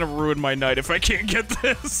really gonna ruin my night if I can't get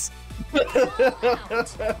this.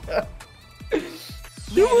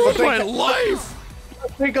 You ruined my life!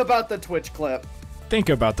 Think about the Twitch clip. Think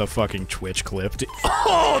about the fucking Twitch clip.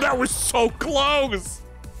 Oh, that was so close!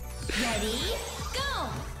 Ready? Go.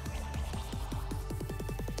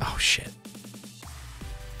 Oh, shit.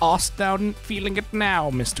 Austin feeling it now,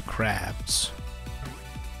 Mr. Krabs.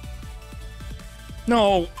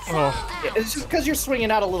 No. Oh. Yeah, it's just because you're swinging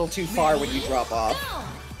out a little too far when you drop off.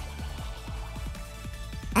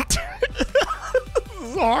 Go. This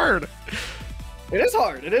is hard. It is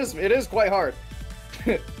hard. It is quite hard.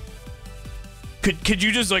 Could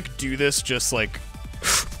you just like do this just like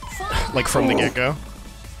from the get-go?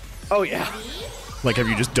 Oh yeah. Like have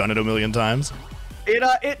you just done it a million times?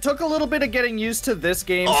 It took a little bit of getting used to this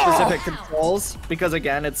game's specific controls because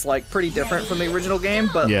again, it's like pretty different from the original game,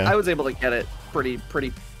 but Yeah. I was able to get it pretty,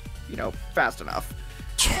 you know, fast enough.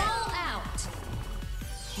 Fall out.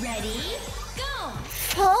 Ready, go.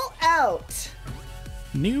 Fall out.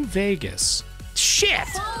 New Vegas. Shit.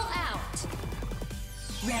 Fall out.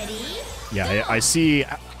 Ready, Yeah, I see.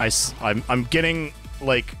 I'm getting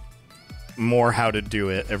like more how to do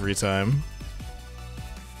it every time.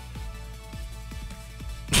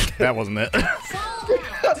 That wasn't it. fall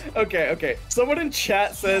out. Okay. Someone in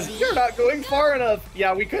chat says you're not going far enough.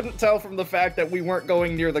 Yeah, we couldn't tell from the fact that we weren't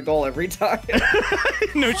going near the goal every time.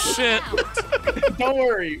 No shit. Don't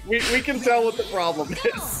worry, we can tell what the problem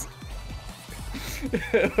is.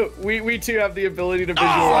 we too have the ability to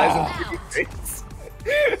visualize and see things.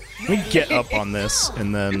 Let me get up on this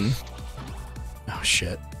and then. Oh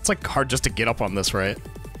shit! It's like hard just to get up on this, right?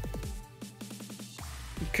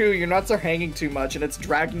 Koo, your nuts are hanging too much and it's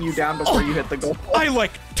dragging you down before you hit the goal. I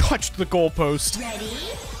like touched the goalpost. Ready,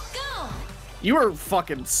 go. You were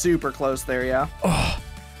fucking super close there, yeah.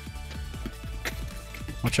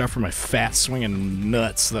 Watch out for my fat swinging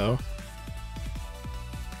nuts, though.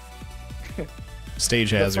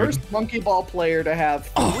 Stage The hazard. first monkey ball player to have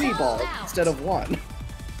 3 balls instead of 1.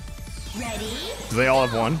 Ready, Do they all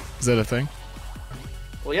have one? Is that a thing?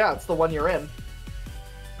 Well, yeah, it's the one you're in.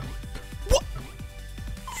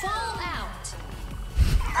 fall out.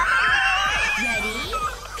 Ready,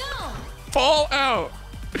 go. Fall out.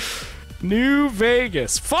 New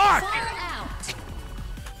Vegas. Fuck. Fall out.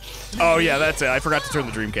 Oh yeah, that's it. I forgot to turn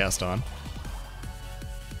the Dreamcast on.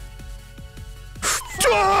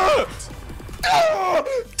 Ah! Ah!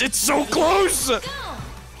 It's so close. Go.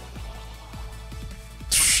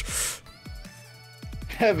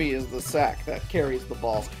 Heavy is the sack that carries the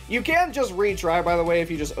balls. You can just retry, by the way,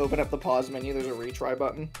 if you just open up the pause menu, there's a retry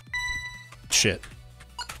button. Shit.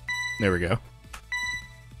 There we go.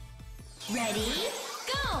 Ready,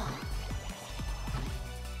 go.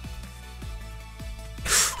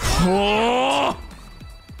 Oh!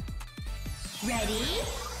 Ready,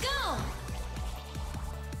 go.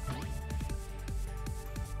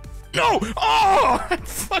 No! Oh!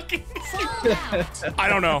 Fucking. Fall out. I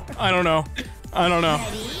don't know. Ready,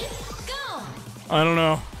 go. I don't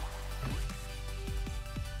know.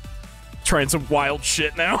 Trying some wild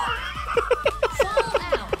shit now. Fall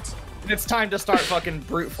out. It's time to start fucking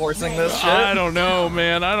brute forcing this shit. I don't know,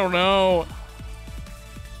 man. I don't know.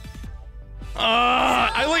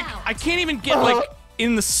 I can't even get like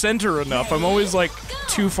in the center enough. I'm always like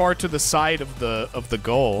too far to the side of the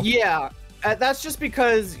goal. Yeah, that's just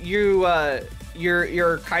because you're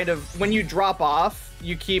kind of, when you drop off,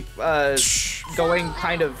 you keep going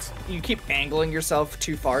kind of, you keep angling yourself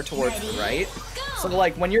too far towards the right. So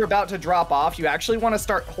like when you're about to drop off, you actually want to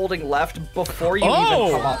start holding left before you even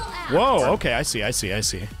come up. Whoa, okay, I see.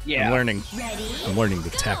 Yeah. I'm learning Ready, the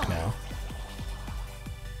tech now.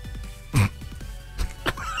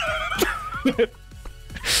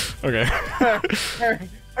 Okay.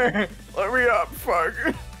 Let me up, fuck.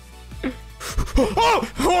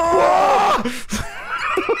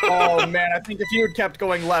 Oh man, I think if you had kept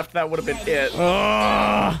going left, that would have been it.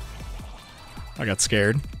 I got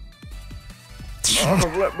scared.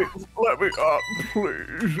 Let me up,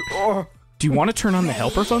 please. Oh. Do you want to turn on the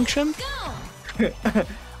helper function? go.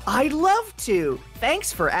 I'd love to.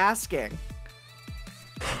 Thanks for asking.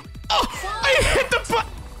 Oh, I hit the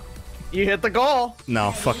button. You hit the goal.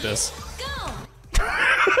 No, fuck this. Go.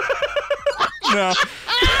 No.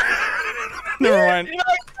 Never mind. You're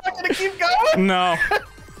not gonna keep going? No.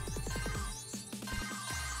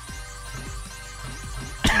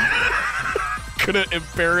 Could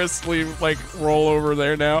embarrassingly like roll over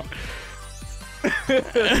there now.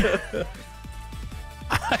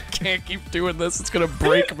 I can't keep doing this. It's gonna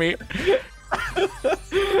break me.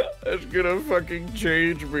 It's gonna fucking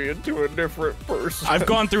change me into a different person. I've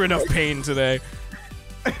gone through enough pain today.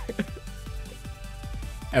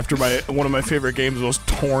 After one of my favorite games was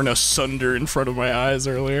torn asunder in front of my eyes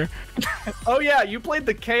earlier. Oh yeah, you played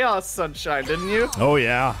the Chaos Sunshine, didn't you? Oh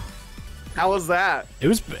yeah. How was that? It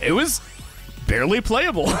was barely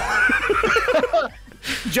playable.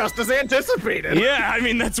 Just as anticipated. Yeah, I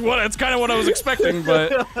mean that's kind of what I was expecting,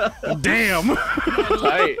 but damn.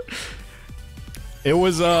 Right. It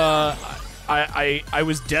was I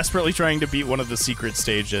was desperately trying to beat one of the secret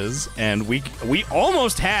stages, and we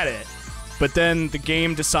almost had it, but then the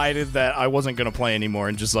game decided that I wasn't gonna play anymore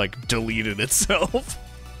and just like deleted itself.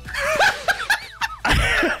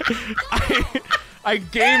 I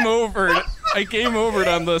game overed. I game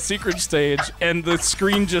overed on the secret stage, and the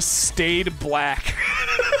screen just stayed black.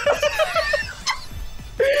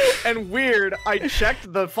 And weird, I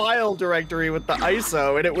checked the file directory with the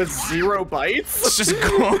ISO and it was 0 bytes. It's just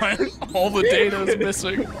gone. All the data is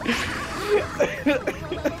missing.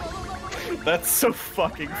 That's so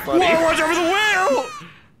fucking funny. Whoa, watch over the whale!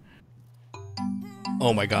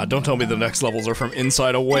 Oh my god, don't tell me the next levels are from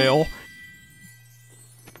inside a whale.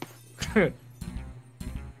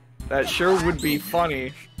 That sure would be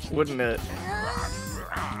funny, wouldn't it?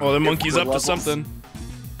 Oh, the monkey's the up levels- to something.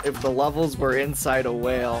 If the levels were inside a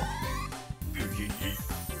whale,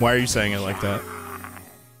 Why are you saying it like that?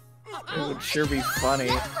 it would sure be funny,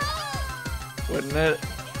 wouldn't it?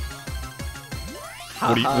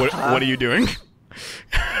 What are you doing?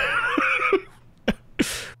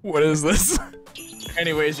 What is this?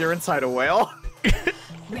 Anyways, you're inside a whale.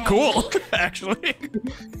 Cool, actually.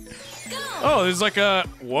 Oh, there's like a...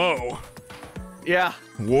 Whoa. Yeah.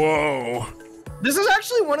 Whoa. This is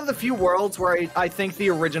actually one of the few worlds where I think the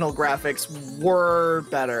original graphics were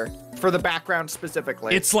better. For the background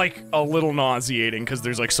specifically. It's like a little nauseating because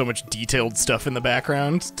there's like so much detailed stuff in the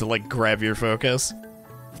background to like grab your focus.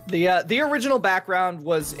 The original background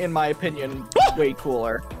was, in my opinion, way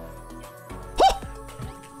cooler.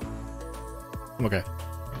 Okay.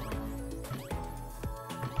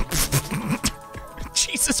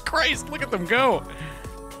 Jesus Christ, look at them go.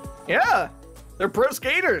 Yeah, they're pro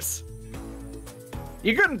skaters.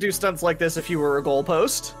 You couldn't do stunts like this if you were a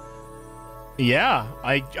goalpost. Yeah,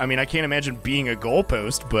 I mean, I can't imagine being a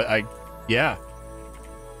goalpost, but yeah.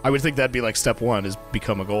 I would think that'd be like step one, is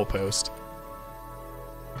become a goalpost.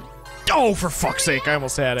 Oh, for fuck's sake, I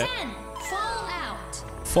almost had it. 10. Fall out.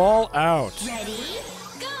 Fall out. Ready?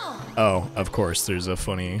 Go. Oh, of course, there's a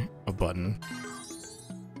button.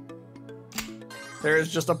 There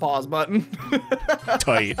is just a pause button.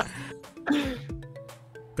 Tight.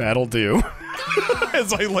 That'll do.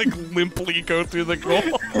 As I like limply go through the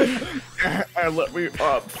goal. And let me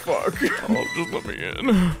up, fuck. Oh, just let me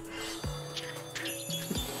in.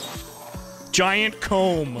 Giant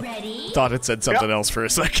comb. Ready? Thought it said something else for a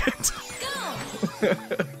second. Go.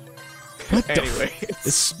 Anyway.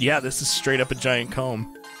 This is straight up a giant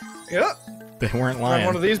comb. Yep. They weren't Run lying.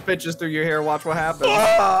 one of these bitches through your hair, watch what happens.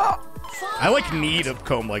 Fall I like need a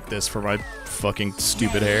comb like this for my fucking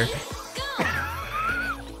stupid hair. Go.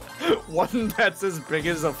 One that's as big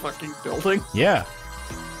as a fucking building. Yeah.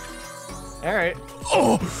 Alright.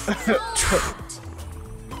 Oh! Fall out.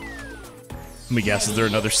 Let me guess, is there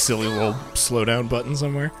another silly little slow down button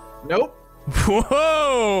somewhere? Nope.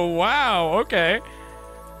 Whoa! Wow, okay.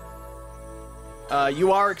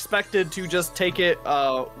 You are expected to just take it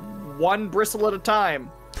one bristle at a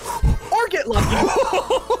time. Or get lucky.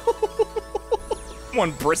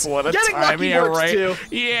 One bristle at a Getting time, lucky yeah, works right. too.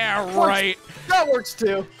 Yeah, Works- right. That works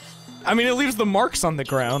too. I mean, it leaves the marks on the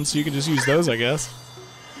ground, so you can just use those, I guess.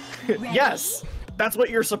 Yes. That's what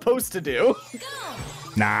you're supposed to do. Go.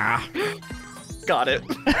 Nah. Got it.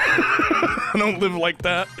 I don't live like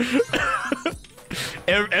that.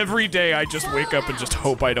 Every day I just wake up and just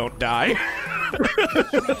hope I don't die.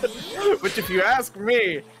 Which, if you ask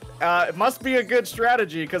me, it must be a good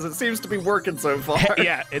strategy because it seems to be working so far.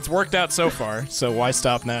 Yeah, it's worked out so far, so why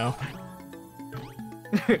stop now?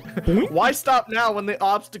 Why stop now when the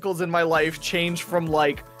obstacles in my life change from,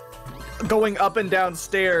 like, going up and down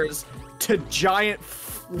stairs to giant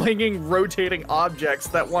flinging rotating objects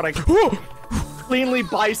that want to cleanly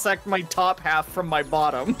bisect my top half from my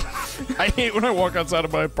bottom? I hate when I walk outside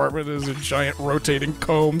of my apartment and there's a giant rotating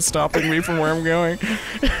comb stopping me from where I'm going.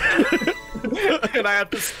 And I have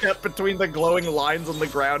to step between the glowing lines on the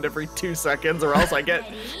ground every 2 seconds or else I get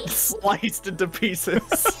sliced into pieces.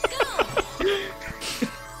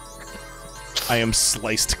 I am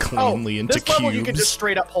sliced cleanly into this cubes. level you can just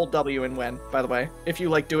straight up hold W and win, by the way. If you,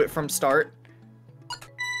 like, do it from start.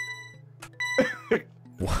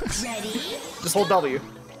 What? Ready? Just hold W.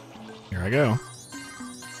 Here I go.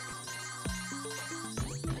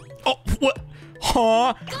 Oh, what?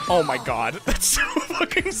 Huh? Oh my god, that's so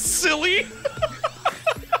fucking silly.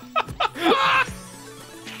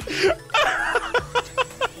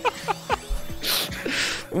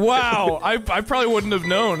 Wow, I probably wouldn't have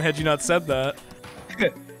known had you not said that.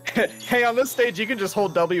 Hey, on this stage you can just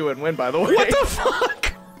hold W and win, by the way. What the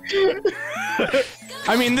fuck?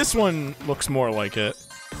 I mean, this one looks more like it.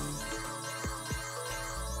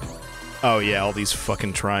 Oh yeah, all these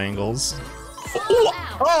fucking triangles. Fall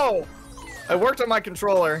out. Oh! I worked on my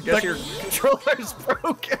controller. Guess That- your controller's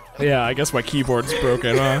broken. Yeah, I guess my keyboard's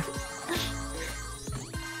broken, huh?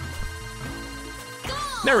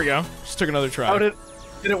 There we go. Just took another try. Oh, did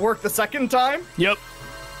it work the second time? Yep.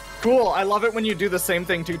 Cool. I love it when you do the same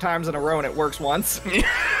thing 2 times in a row and it works once.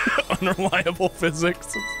 Unreliable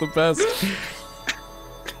physics. It's the best.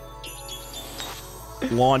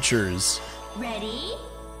 Launchers. Ready?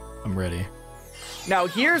 I'm ready. Now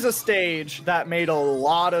here's a stage that made a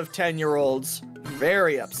lot of 10-year-olds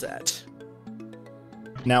very upset.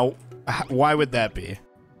 Now, why would that be?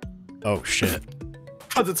 Oh, shit.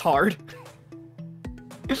 Because it's hard.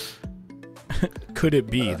 Could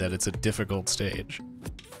it be that it's a difficult stage?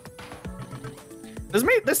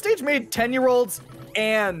 This stage made 10-year-olds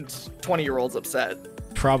and 20-year-olds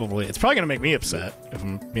upset. Probably. It's probably gonna make me upset, if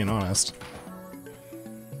I'm being honest.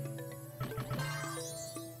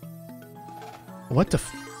 What the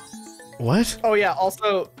what? Oh yeah,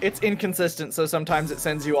 also, it's inconsistent, so sometimes it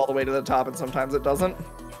sends you all the way to the top and sometimes it doesn't.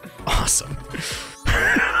 Awesome.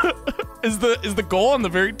 Is the goal on the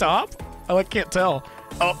very top? I can't tell.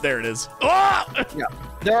 Oh, there it is. Ah! Yeah.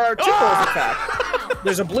 There are two goals, in fact.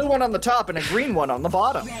 There's a blue one on the top and a green one on the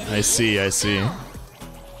bottom. I see, I see.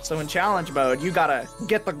 So in challenge mode, you gotta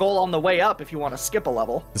get the goal on the way up if you want to skip a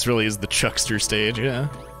level. This really is the Chuckster stage, yeah.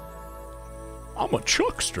 I'm a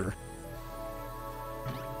Chuckster.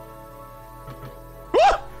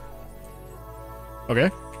 Ah!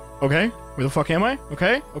 Okay. Okay. Where the fuck am I?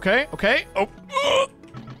 Okay. Okay. Okay. Oh.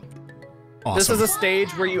 Awesome. This is a stage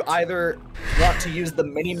where you either want to use the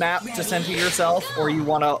mini-map to center yourself, or you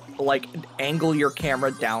want to, like, angle your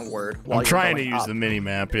camera downward while I'm you're trying to going use up. the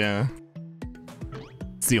mini-map, yeah.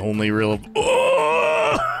 It's the only real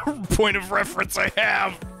point of reference I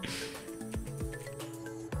have.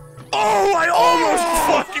 Oh, I almost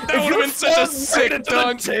fucking... That would have been such a sick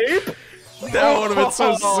dunk. That would have been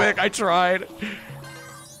so sick. I tried.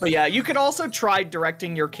 But yeah, you could also try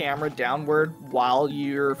directing your camera downward while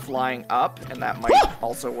you're flying up, and that might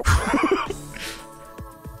also work.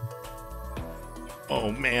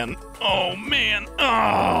 Oh, man. Oh, man.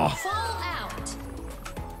 Oh. Fall out.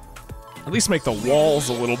 At least make the walls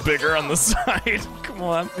a little bigger on the side. Come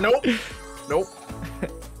on. Nope. Nope.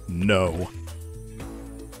 No.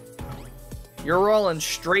 You're rolling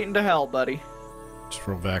straight into hell, buddy. Just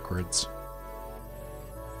roll backwards.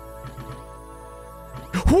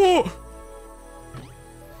 Whoa!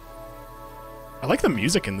 I like the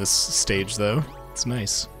music in this stage, though. It's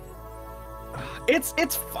nice.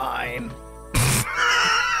 It's fine.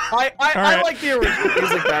 I right. like the original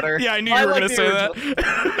music better. Yeah, I knew you were gonna say that.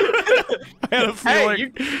 I had a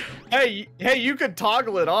feeling. Hey, you could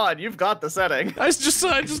toggle it on. You've got the setting. I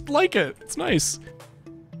just like it. It's nice.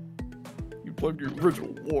 You plugged your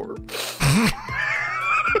original war.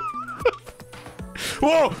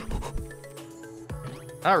 Whoa!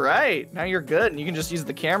 All right, now you're good, and you can just use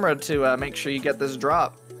the camera to make sure you get this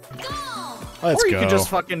drop. Let's or you go. could just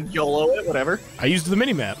fucking YOLO it, whatever. I used the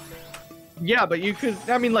minimap. Yeah, but you could.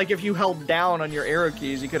 I mean, like if you held down on your arrow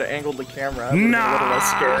keys, you could have angled the camera. Nah. A little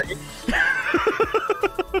less scary.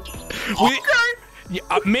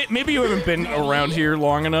 Yeah, maybe you haven't been around here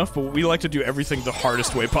long enough, but we like to do everything the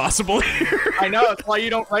hardest way possible here. I know. It's why you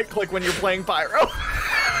don't right-click when you're playing Pyro.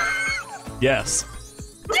 Yes.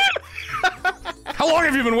 How long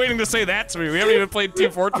have you been waiting to say that to me? We haven't even played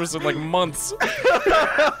Team Fortress in like months.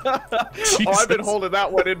 Oh, I've been holding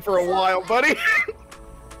that one in for a while, buddy.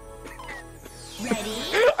 Ready?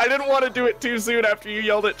 I didn't want to do it too soon after you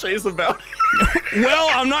yelled at Chase about it. Well,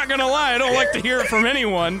 I'm not gonna lie, I don't like to hear it from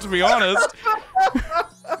anyone, to be honest.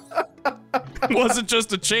 It wasn't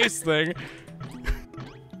just a Chase thing.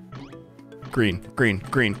 Green, green,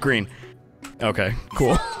 green, green. Okay,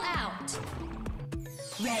 cool. Fall out.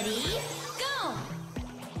 Ready? Go.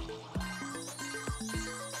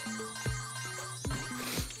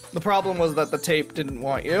 The problem was that the tape didn't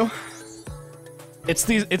want you. It's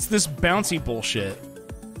this bouncy bullshit.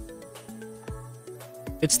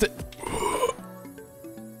 It's the...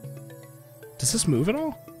 Does this move at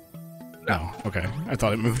all? No. Okay. I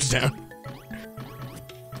thought it moved down.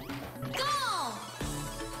 Go.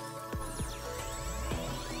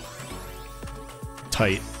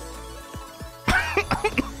 Tight.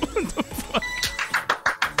 What the fuck?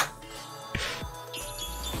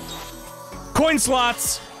 Coin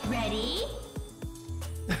slots! Ready?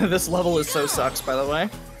 This level is so sucks, by the way.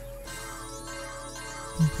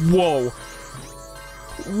 Whoa.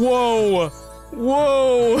 Whoa.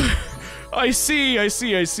 Whoa. I see.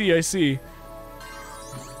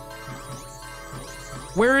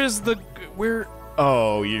 Where is the... Where...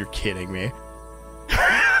 Oh, you're kidding me.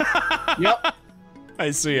 Yep.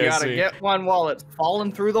 I see, You gotta get one while it's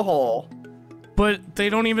falling through the hole. But they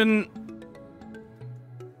don't even...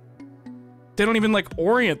 They don't even, like,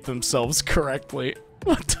 orient themselves correctly.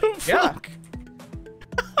 What the fuck?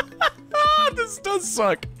 This does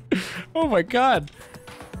suck. Oh my god.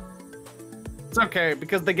 It's okay,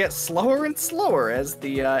 because they get slower and slower as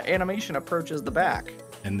the animation approaches the back.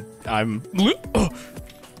 And I'm...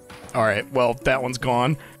 All right, well, that one's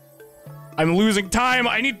gone. I'm losing time.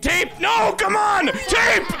 I need tape. No, come on,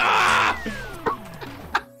 tape. Ah!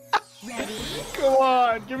 Ready? Come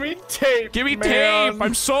on, give me tape. Give me man. tape.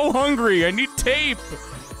 I'm so hungry. I need tape.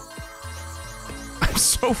 I'm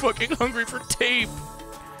so fucking hungry for tape.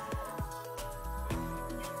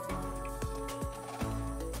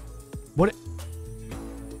 What?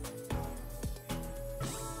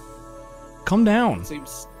 Calm down.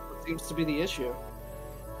 Seems to be the issue.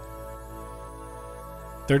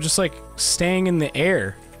 They're just like staying in the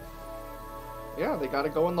air. Yeah, they gotta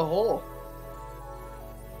go in the hole.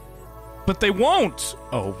 But they won't.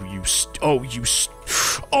 Oh, you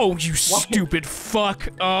stupid fuck.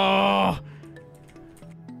 Oh.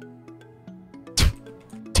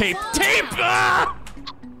 Tape. Ah!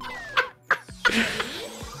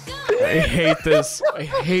 I hate this. I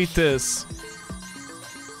hate this.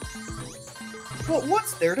 But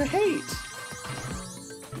what's there to hate?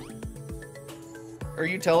 Are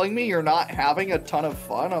you telling me you're not having a ton of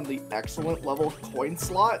fun on the excellent level coin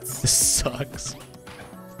slots? This sucks.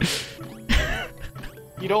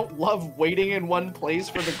 You don't love waiting in one place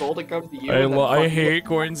for the goal to come to you? I hate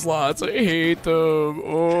coin slots. I hate them.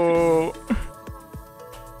 Oh.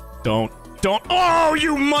 Don't. Oh,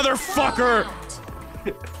 you motherfucker!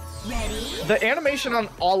 Ready? The animation on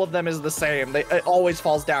all of them is the same. It always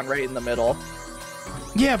falls down right in the middle.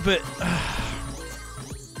 Yeah, but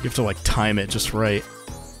you have to like time it just right.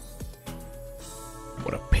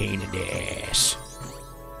 What a pain in the ass.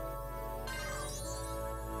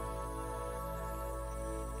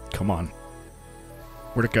 Come on.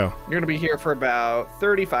 Where'd it go? You're gonna be here for about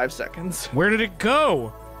 35 seconds. Where did it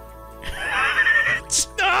go?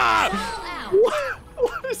 Stop! Ball out.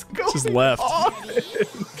 What is going Just left. on?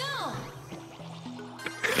 Go.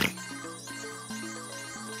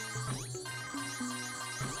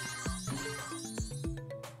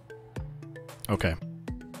 Okay.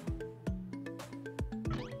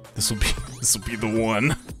 This will be the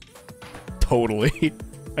one. Totally.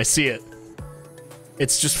 I see it.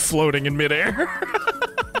 It's just floating in midair.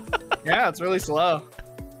 Yeah, it's really slow.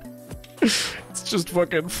 It's just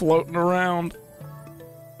fucking floating around.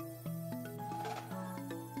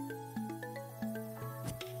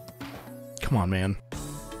 Come on, man.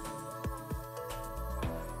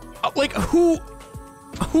 Like, who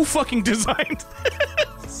fucking designed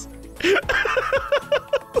this?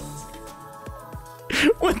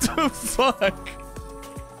 What the fuck?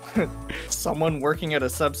 Someone working at a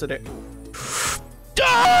subsidiary.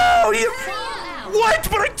 Oh, you... Ball out. What?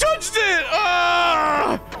 But I touched it!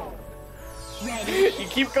 Ah! Ready? You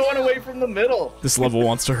keep going away from the middle. This level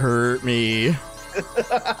wants to hurt me.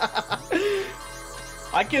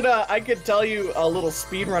 I could tell you a little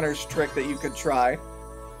speedrunner's trick that you could try.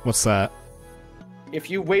 What's that? If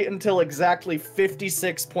you wait until exactly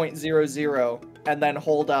 56.00 and then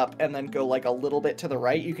hold up and then go like a little bit to the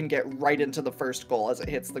right, you can get right into the first goal as it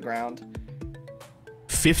hits the ground.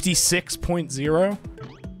 56.0?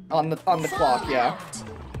 On the clock, yeah.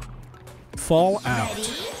 Fall out. Ready?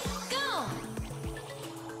 Go.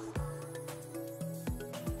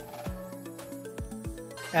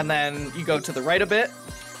 And then you go to the right a bit.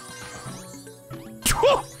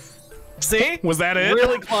 See? Was that it?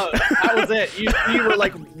 Really close. That was it. You were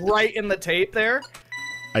like right in the tape there.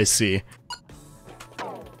 I see.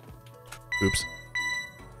 Oops.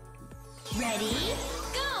 Ready?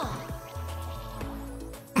 Go.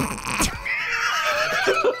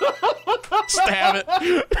 Stab it.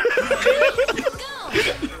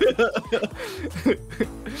 Go.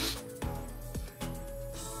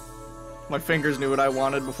 My fingers knew what I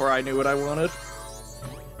wanted before I knew what I wanted.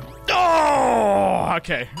 Oh,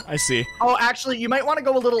 okay. I see. Oh, actually, you might want to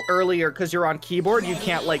go a little earlier because you're on keyboard. You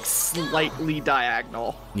can't like slightly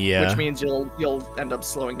diagonal. Yeah. Which means you'll end up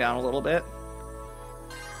slowing down a little bit.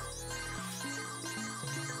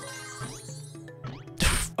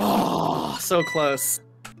 Oh, so close.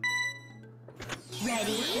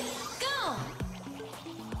 Ready? Go.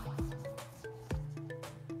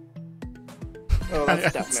 Oh,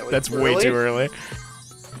 that's definitely That's way too early.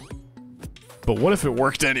 But what if it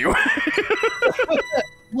worked anyway?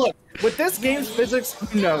 Look, with this game's physics,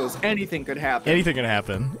 who knows? Anything could happen. Anything can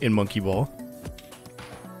happen in Monkey Ball.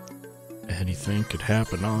 Anything could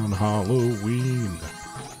happen on Halloween.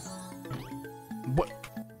 What?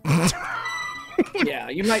 Yeah,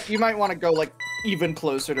 you might want to go like even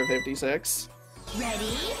closer to 56.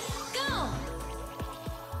 Ready? Go.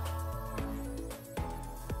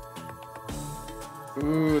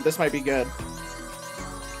 Ooh, this might be good.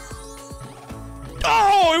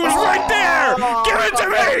 Oh, it was right there! Give it to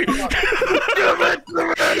me! Give it to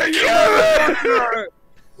me! Give it!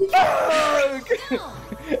 Go.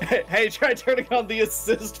 Hey, try turning on the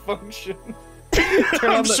assist function.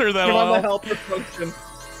 I'm sure that'll turn on the help. helper function.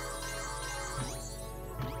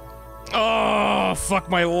 Oh, fuck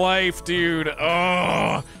my life, dude.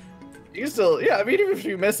 Oh. You still, yeah, I mean, even if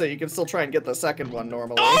you miss it, you can still try and get the second one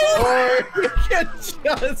normally. Oh! Or you can just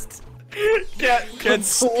get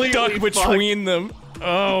completely stuck fucked. between them.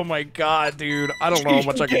 Oh my god, dude. I don't know how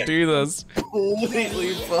much I can do this.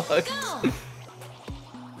 Completely fucked.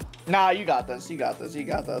 Nah, you got this. You got this. You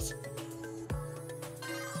got this.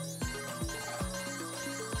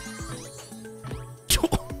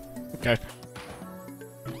 Okay.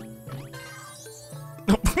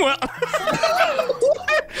 Well,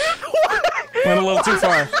 went a little too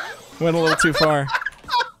far. Went a little too far.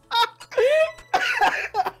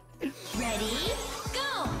 Ready,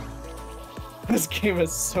 go! This game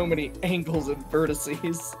has so many angles and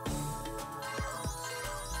vertices.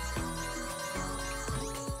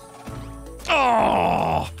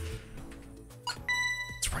 Oh!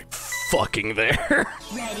 It's right fucking there.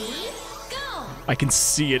 Ready, go! I can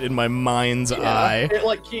see it in my mind's eye. It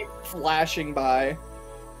like keep flashing by.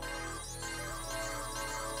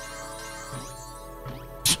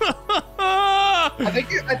 I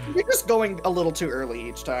think you're just going a little too early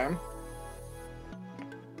each time.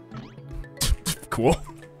 Cool.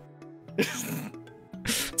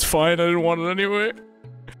 It's fine, I didn't want it anyway.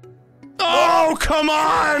 Oh, come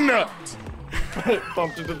on!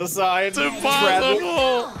 Bumped into the side. It's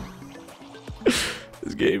impossible!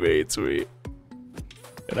 This game hates me.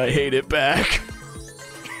 And I hate it back.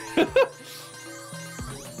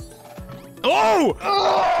 Oh!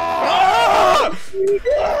 Ah!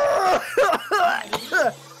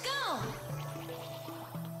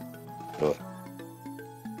 Go!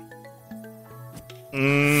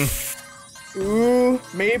 Ooh,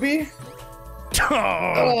 maybe?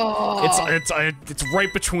 Oh. It's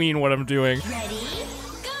right between what I'm doing. Ready,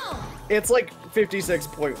 go! It's like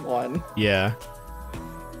 56.1. Yeah.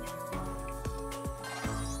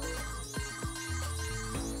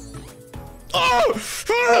 Oh!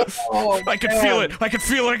 Oh, I can man. feel it. I can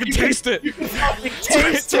feel it. I can taste it. You can fucking It's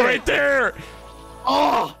taste it. right there.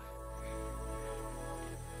 Oh!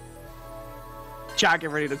 Jack,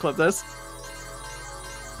 get ready to clip this.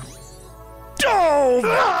 Oh!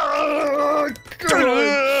 Oh,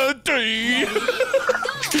 God.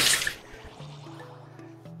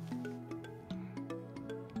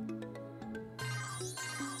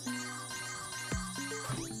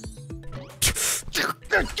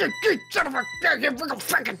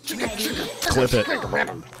 Clip it.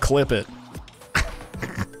 Clip it.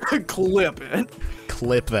 Clip it.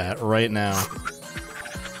 Clip that right now.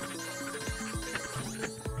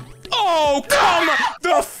 Oh, come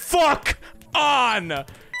the fuck on!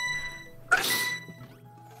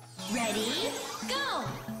 Ready, go!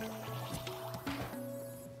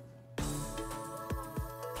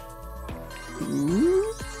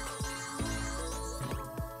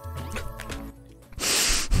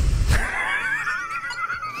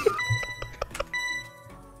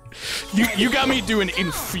 You got me doing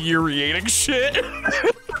infuriating shit.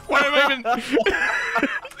 Why am I even?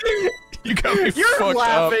 You got me You're fucked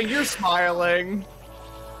laughing, up. you're smiling.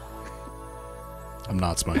 I'm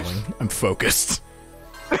not smiling. I'm focused.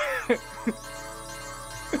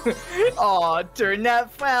 Aw, turn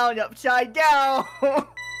that frown upside down.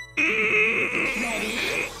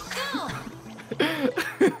 Ready, go!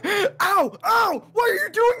 Ow! Ow! Why are you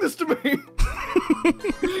doing this to me?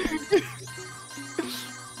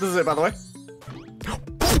 This is it, by the way.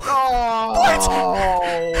 Oh!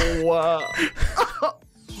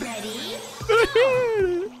 Ready,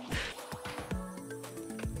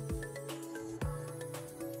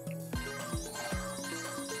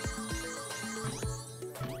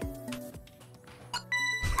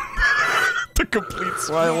 The complete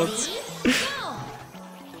silence. ready, go!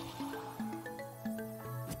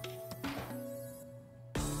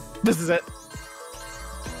 This is it.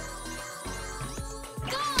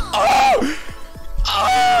 Oh!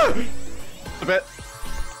 Ah! A bit.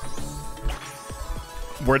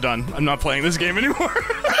 We're done. I'm not playing this game anymore.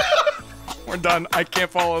 We're done. I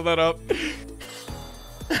can't follow that up.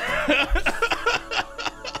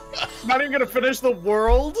 Not even gonna finish the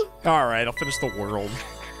world. All right, I'll finish the world.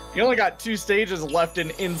 You only got 2 stages left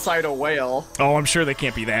in Inside a Whale. Oh, I'm sure they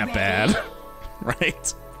can't be that bad.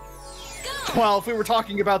 Right? Well, if we were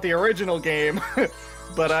talking about the original game.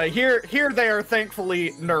 But here they are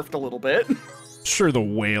thankfully nerfed a little bit. Sure, the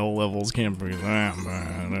whale levels can't be that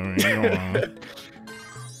bad.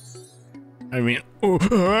 I mean,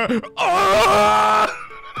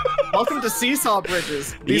 Welcome to Seesaw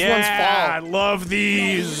Bridges. These yeah, ones I fall. love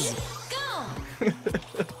these. Go!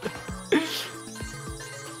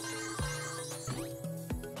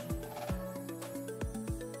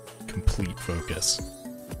 focus.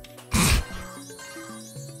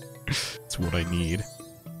 That's what I need.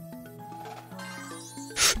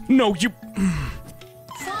 No, you...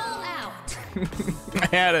 Fall out. I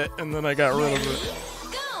had it, and then I got rid of it.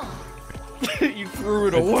 Go. You threw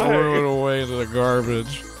it I away. threw it away into the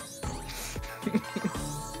garbage.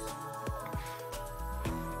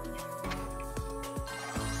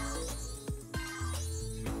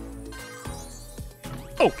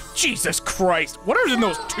 Oh, Jesus Christ! What are in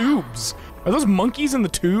those tubes? Are those monkeys in the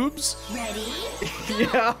tubes? Ready?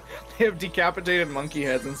 Yeah, they have decapitated monkey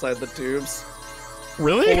heads inside the tubes.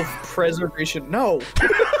 Really? Full of preservation. No.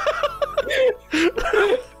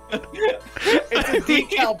 It's a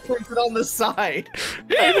decal printed on the side.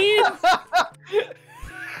 I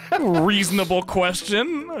mean, reasonable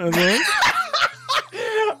question, I think.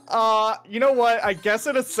 You know what? I guess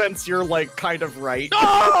in a sense you're like kind of right.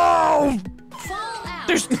 Oh! Fall out.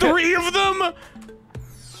 There's 3 of them?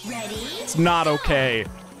 Ready? It's not okay.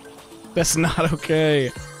 That's not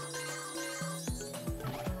okay.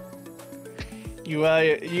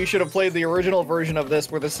 You should have played the original version of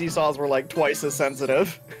this where the seesaws were like twice as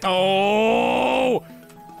sensitive. Oh!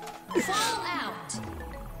 Fall out.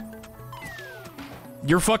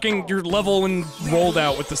 Your level and rolled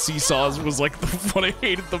out with the seesaws was like what I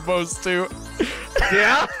hated the most too.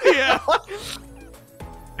 Yeah? Yeah.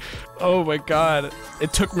 Oh my god.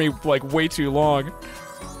 It took me like way too long.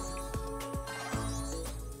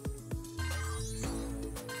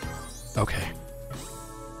 Okay.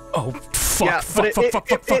 Oh, fuck, Yeah, fuck,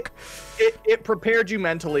 but fuck. It prepared you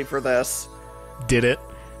mentally for this. Did it?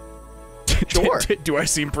 Sure. Do I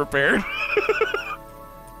seem prepared?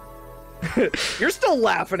 You're still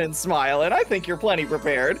laughing and smiling. I think you're plenty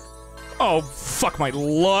prepared. Oh, fuck my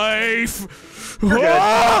life! You're good.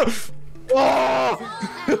 Ah!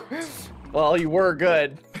 Oh! Well, you were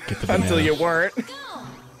good Get the until banana. you weren't. Go.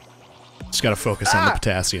 Just gotta focus on the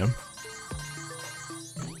potassium.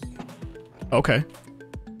 Okay.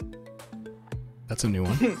 That's a new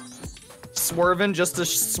one. Swerving just to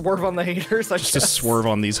swerve on the haters, I Just to guess. swerve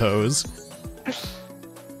on these hoes.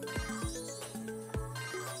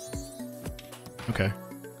 Okay.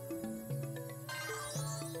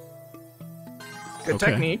 Good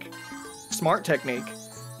Okay. technique. Smart technique.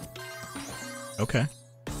 Okay.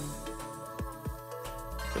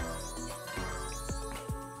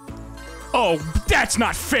 Oh, that's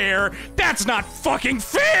not fair! That's not fucking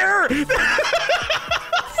fair! Fall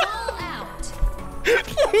out.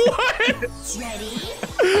 What? Ready?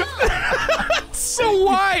 It's so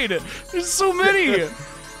wide! There's so many!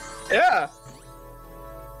 Yeah.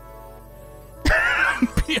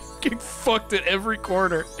 Getting fucked at every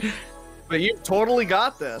corner. But you totally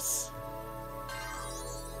got this.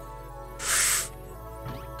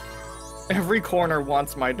 Every corner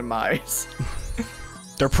wants my demise.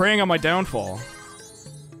 They're preying on my downfall.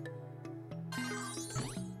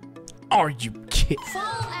 Are you kidding? Fall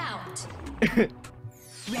out.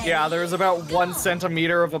 Yeah, there was about 1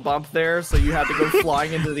 centimeter of a bump there, so you had to go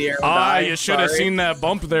flying into the air and die. You should have seen that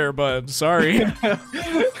bump there, bud. Sorry. Hey,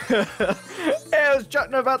 I was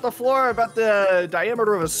jutting about the floor about the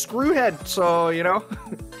diameter of a screw head, so, you know.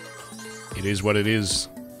 It is what it is.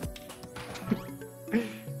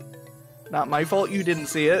 Not my fault you didn't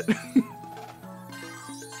see it.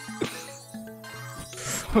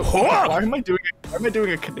 Why am I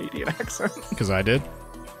doing a Canadian accent? Because I did.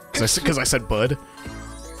 Because I said bud.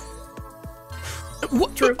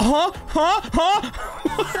 What? True. Huh?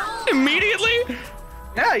 Immediately?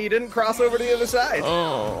 Yeah, you didn't cross over to the other side.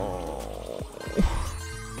 Oh.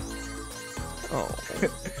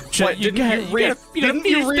 What, didn't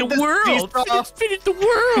you read the world. Finish the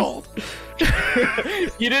world.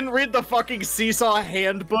 You didn't read the fucking Seesaw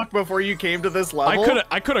handbook before you came to this level?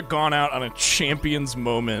 I could have gone out on a champion's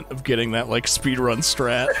moment of getting that like speedrun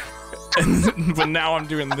strat, but now I'm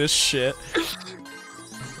doing this shit.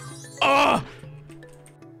 Ugh!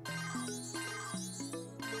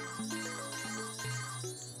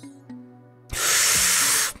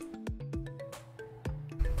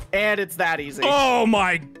 And it's that easy. Oh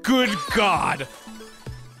my good god!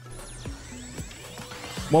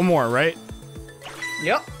 One more, right?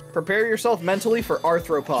 Yep. Prepare yourself mentally for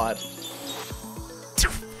Arthropod.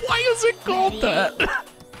 Why is it called that?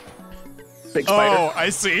 Big spider. Oh, I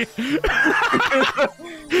see.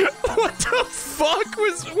 What the fuck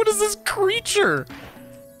what is this creature?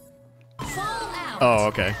 Fall out. Oh,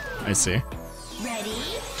 okay. I see. Ready?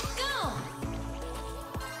 Go.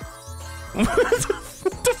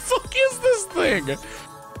 What the fuck is this thing?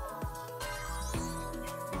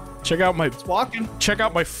 Check out my Walking.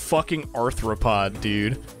 fucking arthropod,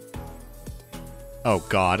 dude. Oh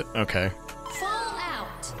god. Okay. Fall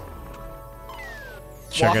out.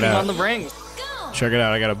 Check walking it out. on the rings. Go. Check it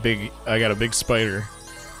out. I got a big spider.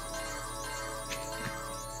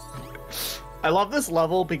 I love this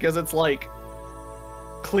level because it's like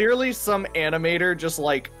clearly some animator just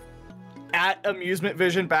like at Amusement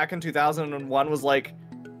Vision back in 2001 was like,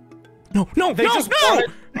 No, They no, just no!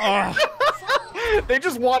 wanted- Ah, they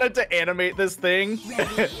just wanted to animate this thing,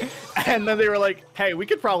 and then they were like, hey, we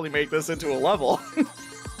could probably make this into a level.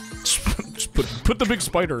 just put the big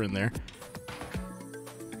spider in there.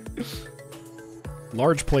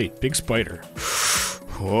 Large plate, big spider.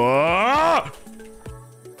 Ah!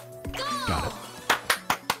 Got it.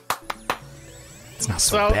 It's not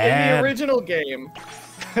so, So in bad. the original game,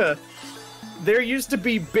 there used to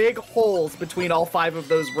be big holes between all 5 of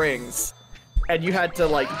those rings, and you had to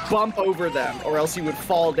like bump over them or else you would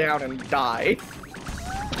fall down and die.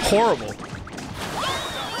 Horrible.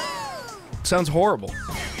 Sounds horrible.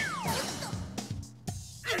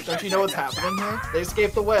 Don't you know what's happening here? They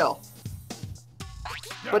escaped the whale.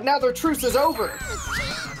 But now their truce is over.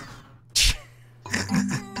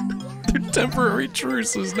 Their temporary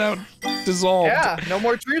truce is now dissolved. Yeah, no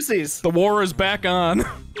more truces. The war is back on.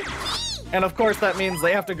 And of course that means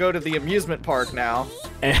they have to go to the amusement park now.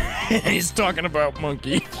 And he's talking about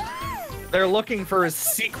Monkey. They're looking for his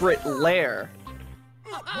secret lair.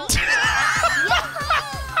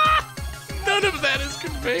 None of that is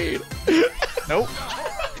conveyed. Nope.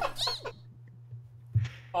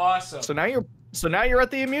 Awesome. So now you're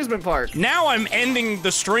at the amusement park. Now I'm ending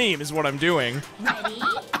the stream is what I'm doing. Ready?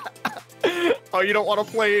 Oh, you don't want to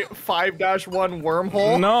play 5-1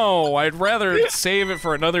 wormhole? No, I'd rather save it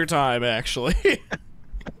for another time, actually.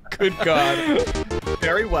 Good God.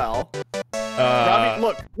 Very well. Robbie,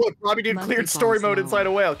 look, Robbie dude cleared story mode inside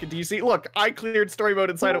a whale. Do you see? Look, I cleared story mode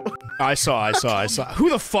inside a I saw. Who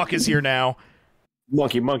the fuck is here now?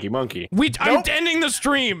 Monkey. I'm ending the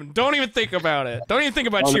stream. Don't even think about it. Don't even think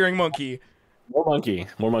about cheering Monkey. More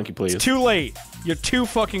monkey, please. It's too late. You're too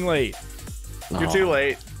fucking late. You're too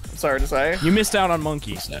late. I'm sorry to say. You missed out on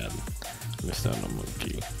Monkey. Sad. Missed out on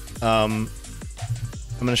monkey. I'm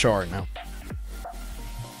gonna show art now.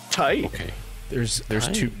 Tight. Okay. There's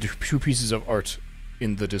two pieces of art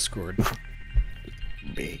in the Discord.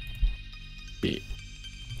 B.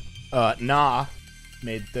 Nah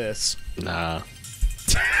made this. Nah.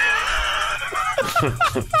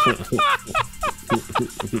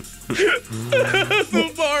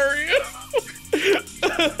 Mario.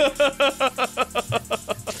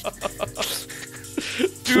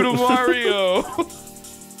 Dude Mario.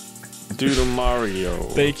 Dude Mario.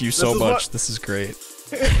 Thank you so This is much. what- This is great.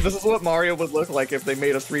 This is what Mario would look like if they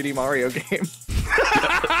made a 3D Mario game.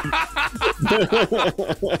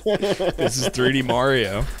 This is 3D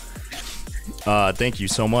Mario. Thank you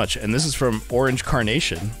so much. And this is from Orange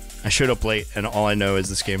Carnation. I showed up late, and all I know is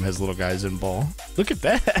this game has little guys in ball. Look at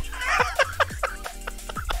that.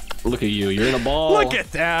 Look at you. You're in a ball. Look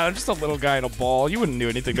at that. I'm just a little guy in a ball. You wouldn't do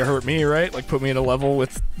anything to hurt me, right? Like put me in a level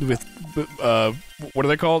with what are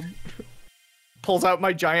they called? Pulls out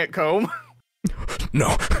my giant comb.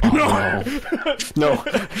 No. No. No.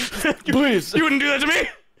 Please. You wouldn't do that to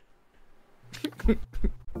me?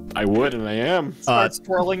 I would, and I am. Starts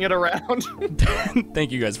twirling it around.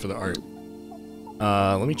 Thank you guys for the art.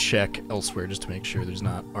 Let me check elsewhere just to make sure there's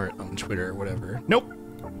not art on Twitter or whatever. Nope.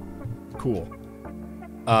 Cool.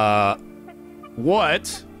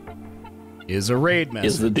 What is a raid message?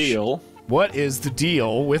 Is the deal? What is the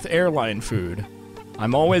deal with airline food?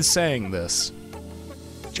 I'm always saying this.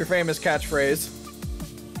 It's your famous catchphrase.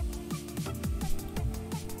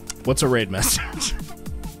 What's a raid message?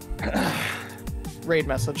 Raid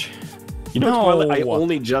message. You know, No. Twilight, I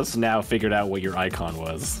only just now figured out what your icon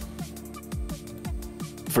was.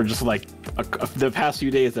 For just like the past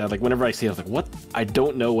few days, that like whenever I see it, I was like, "What? I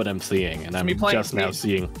don't know what I'm seeing," and I'm me playing- just now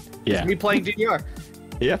seeing. Yeah, Me playing DDR.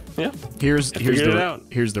 yeah. Here's figured it the out.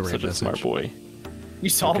 here's the raid Such a message. smart boy. You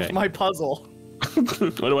solved Okay. my puzzle.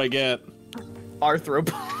 What do I get?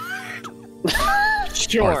 Arthropod.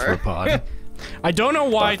 Sure. Arthropod. I don't know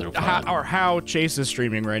why Arthropod. how Chase is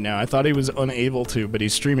streaming right now. I thought he was unable to, but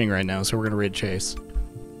he's streaming right now, so we're gonna raid Chase.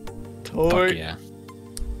 Fuck yeah.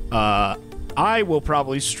 I will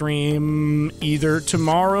probably stream either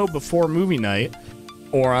tomorrow before movie night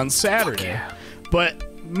or on Saturday. But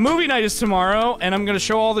movie night is tomorrow, and I'm gonna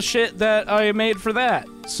show all the shit that I made for that.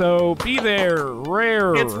 So be there,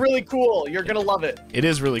 rare. It's really cool. You're gonna love it. It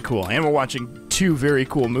is really cool, and we're watching two very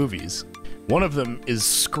cool movies. One of them is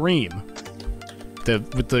Scream,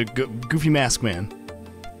 with the goofy mask man,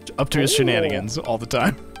 up to his Ooh. shenanigans all the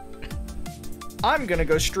time. I'm gonna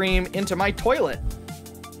go stream into my toilet.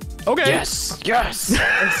 Okay. Yes. Yes.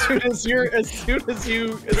 As soon as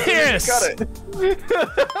you got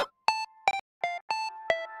it.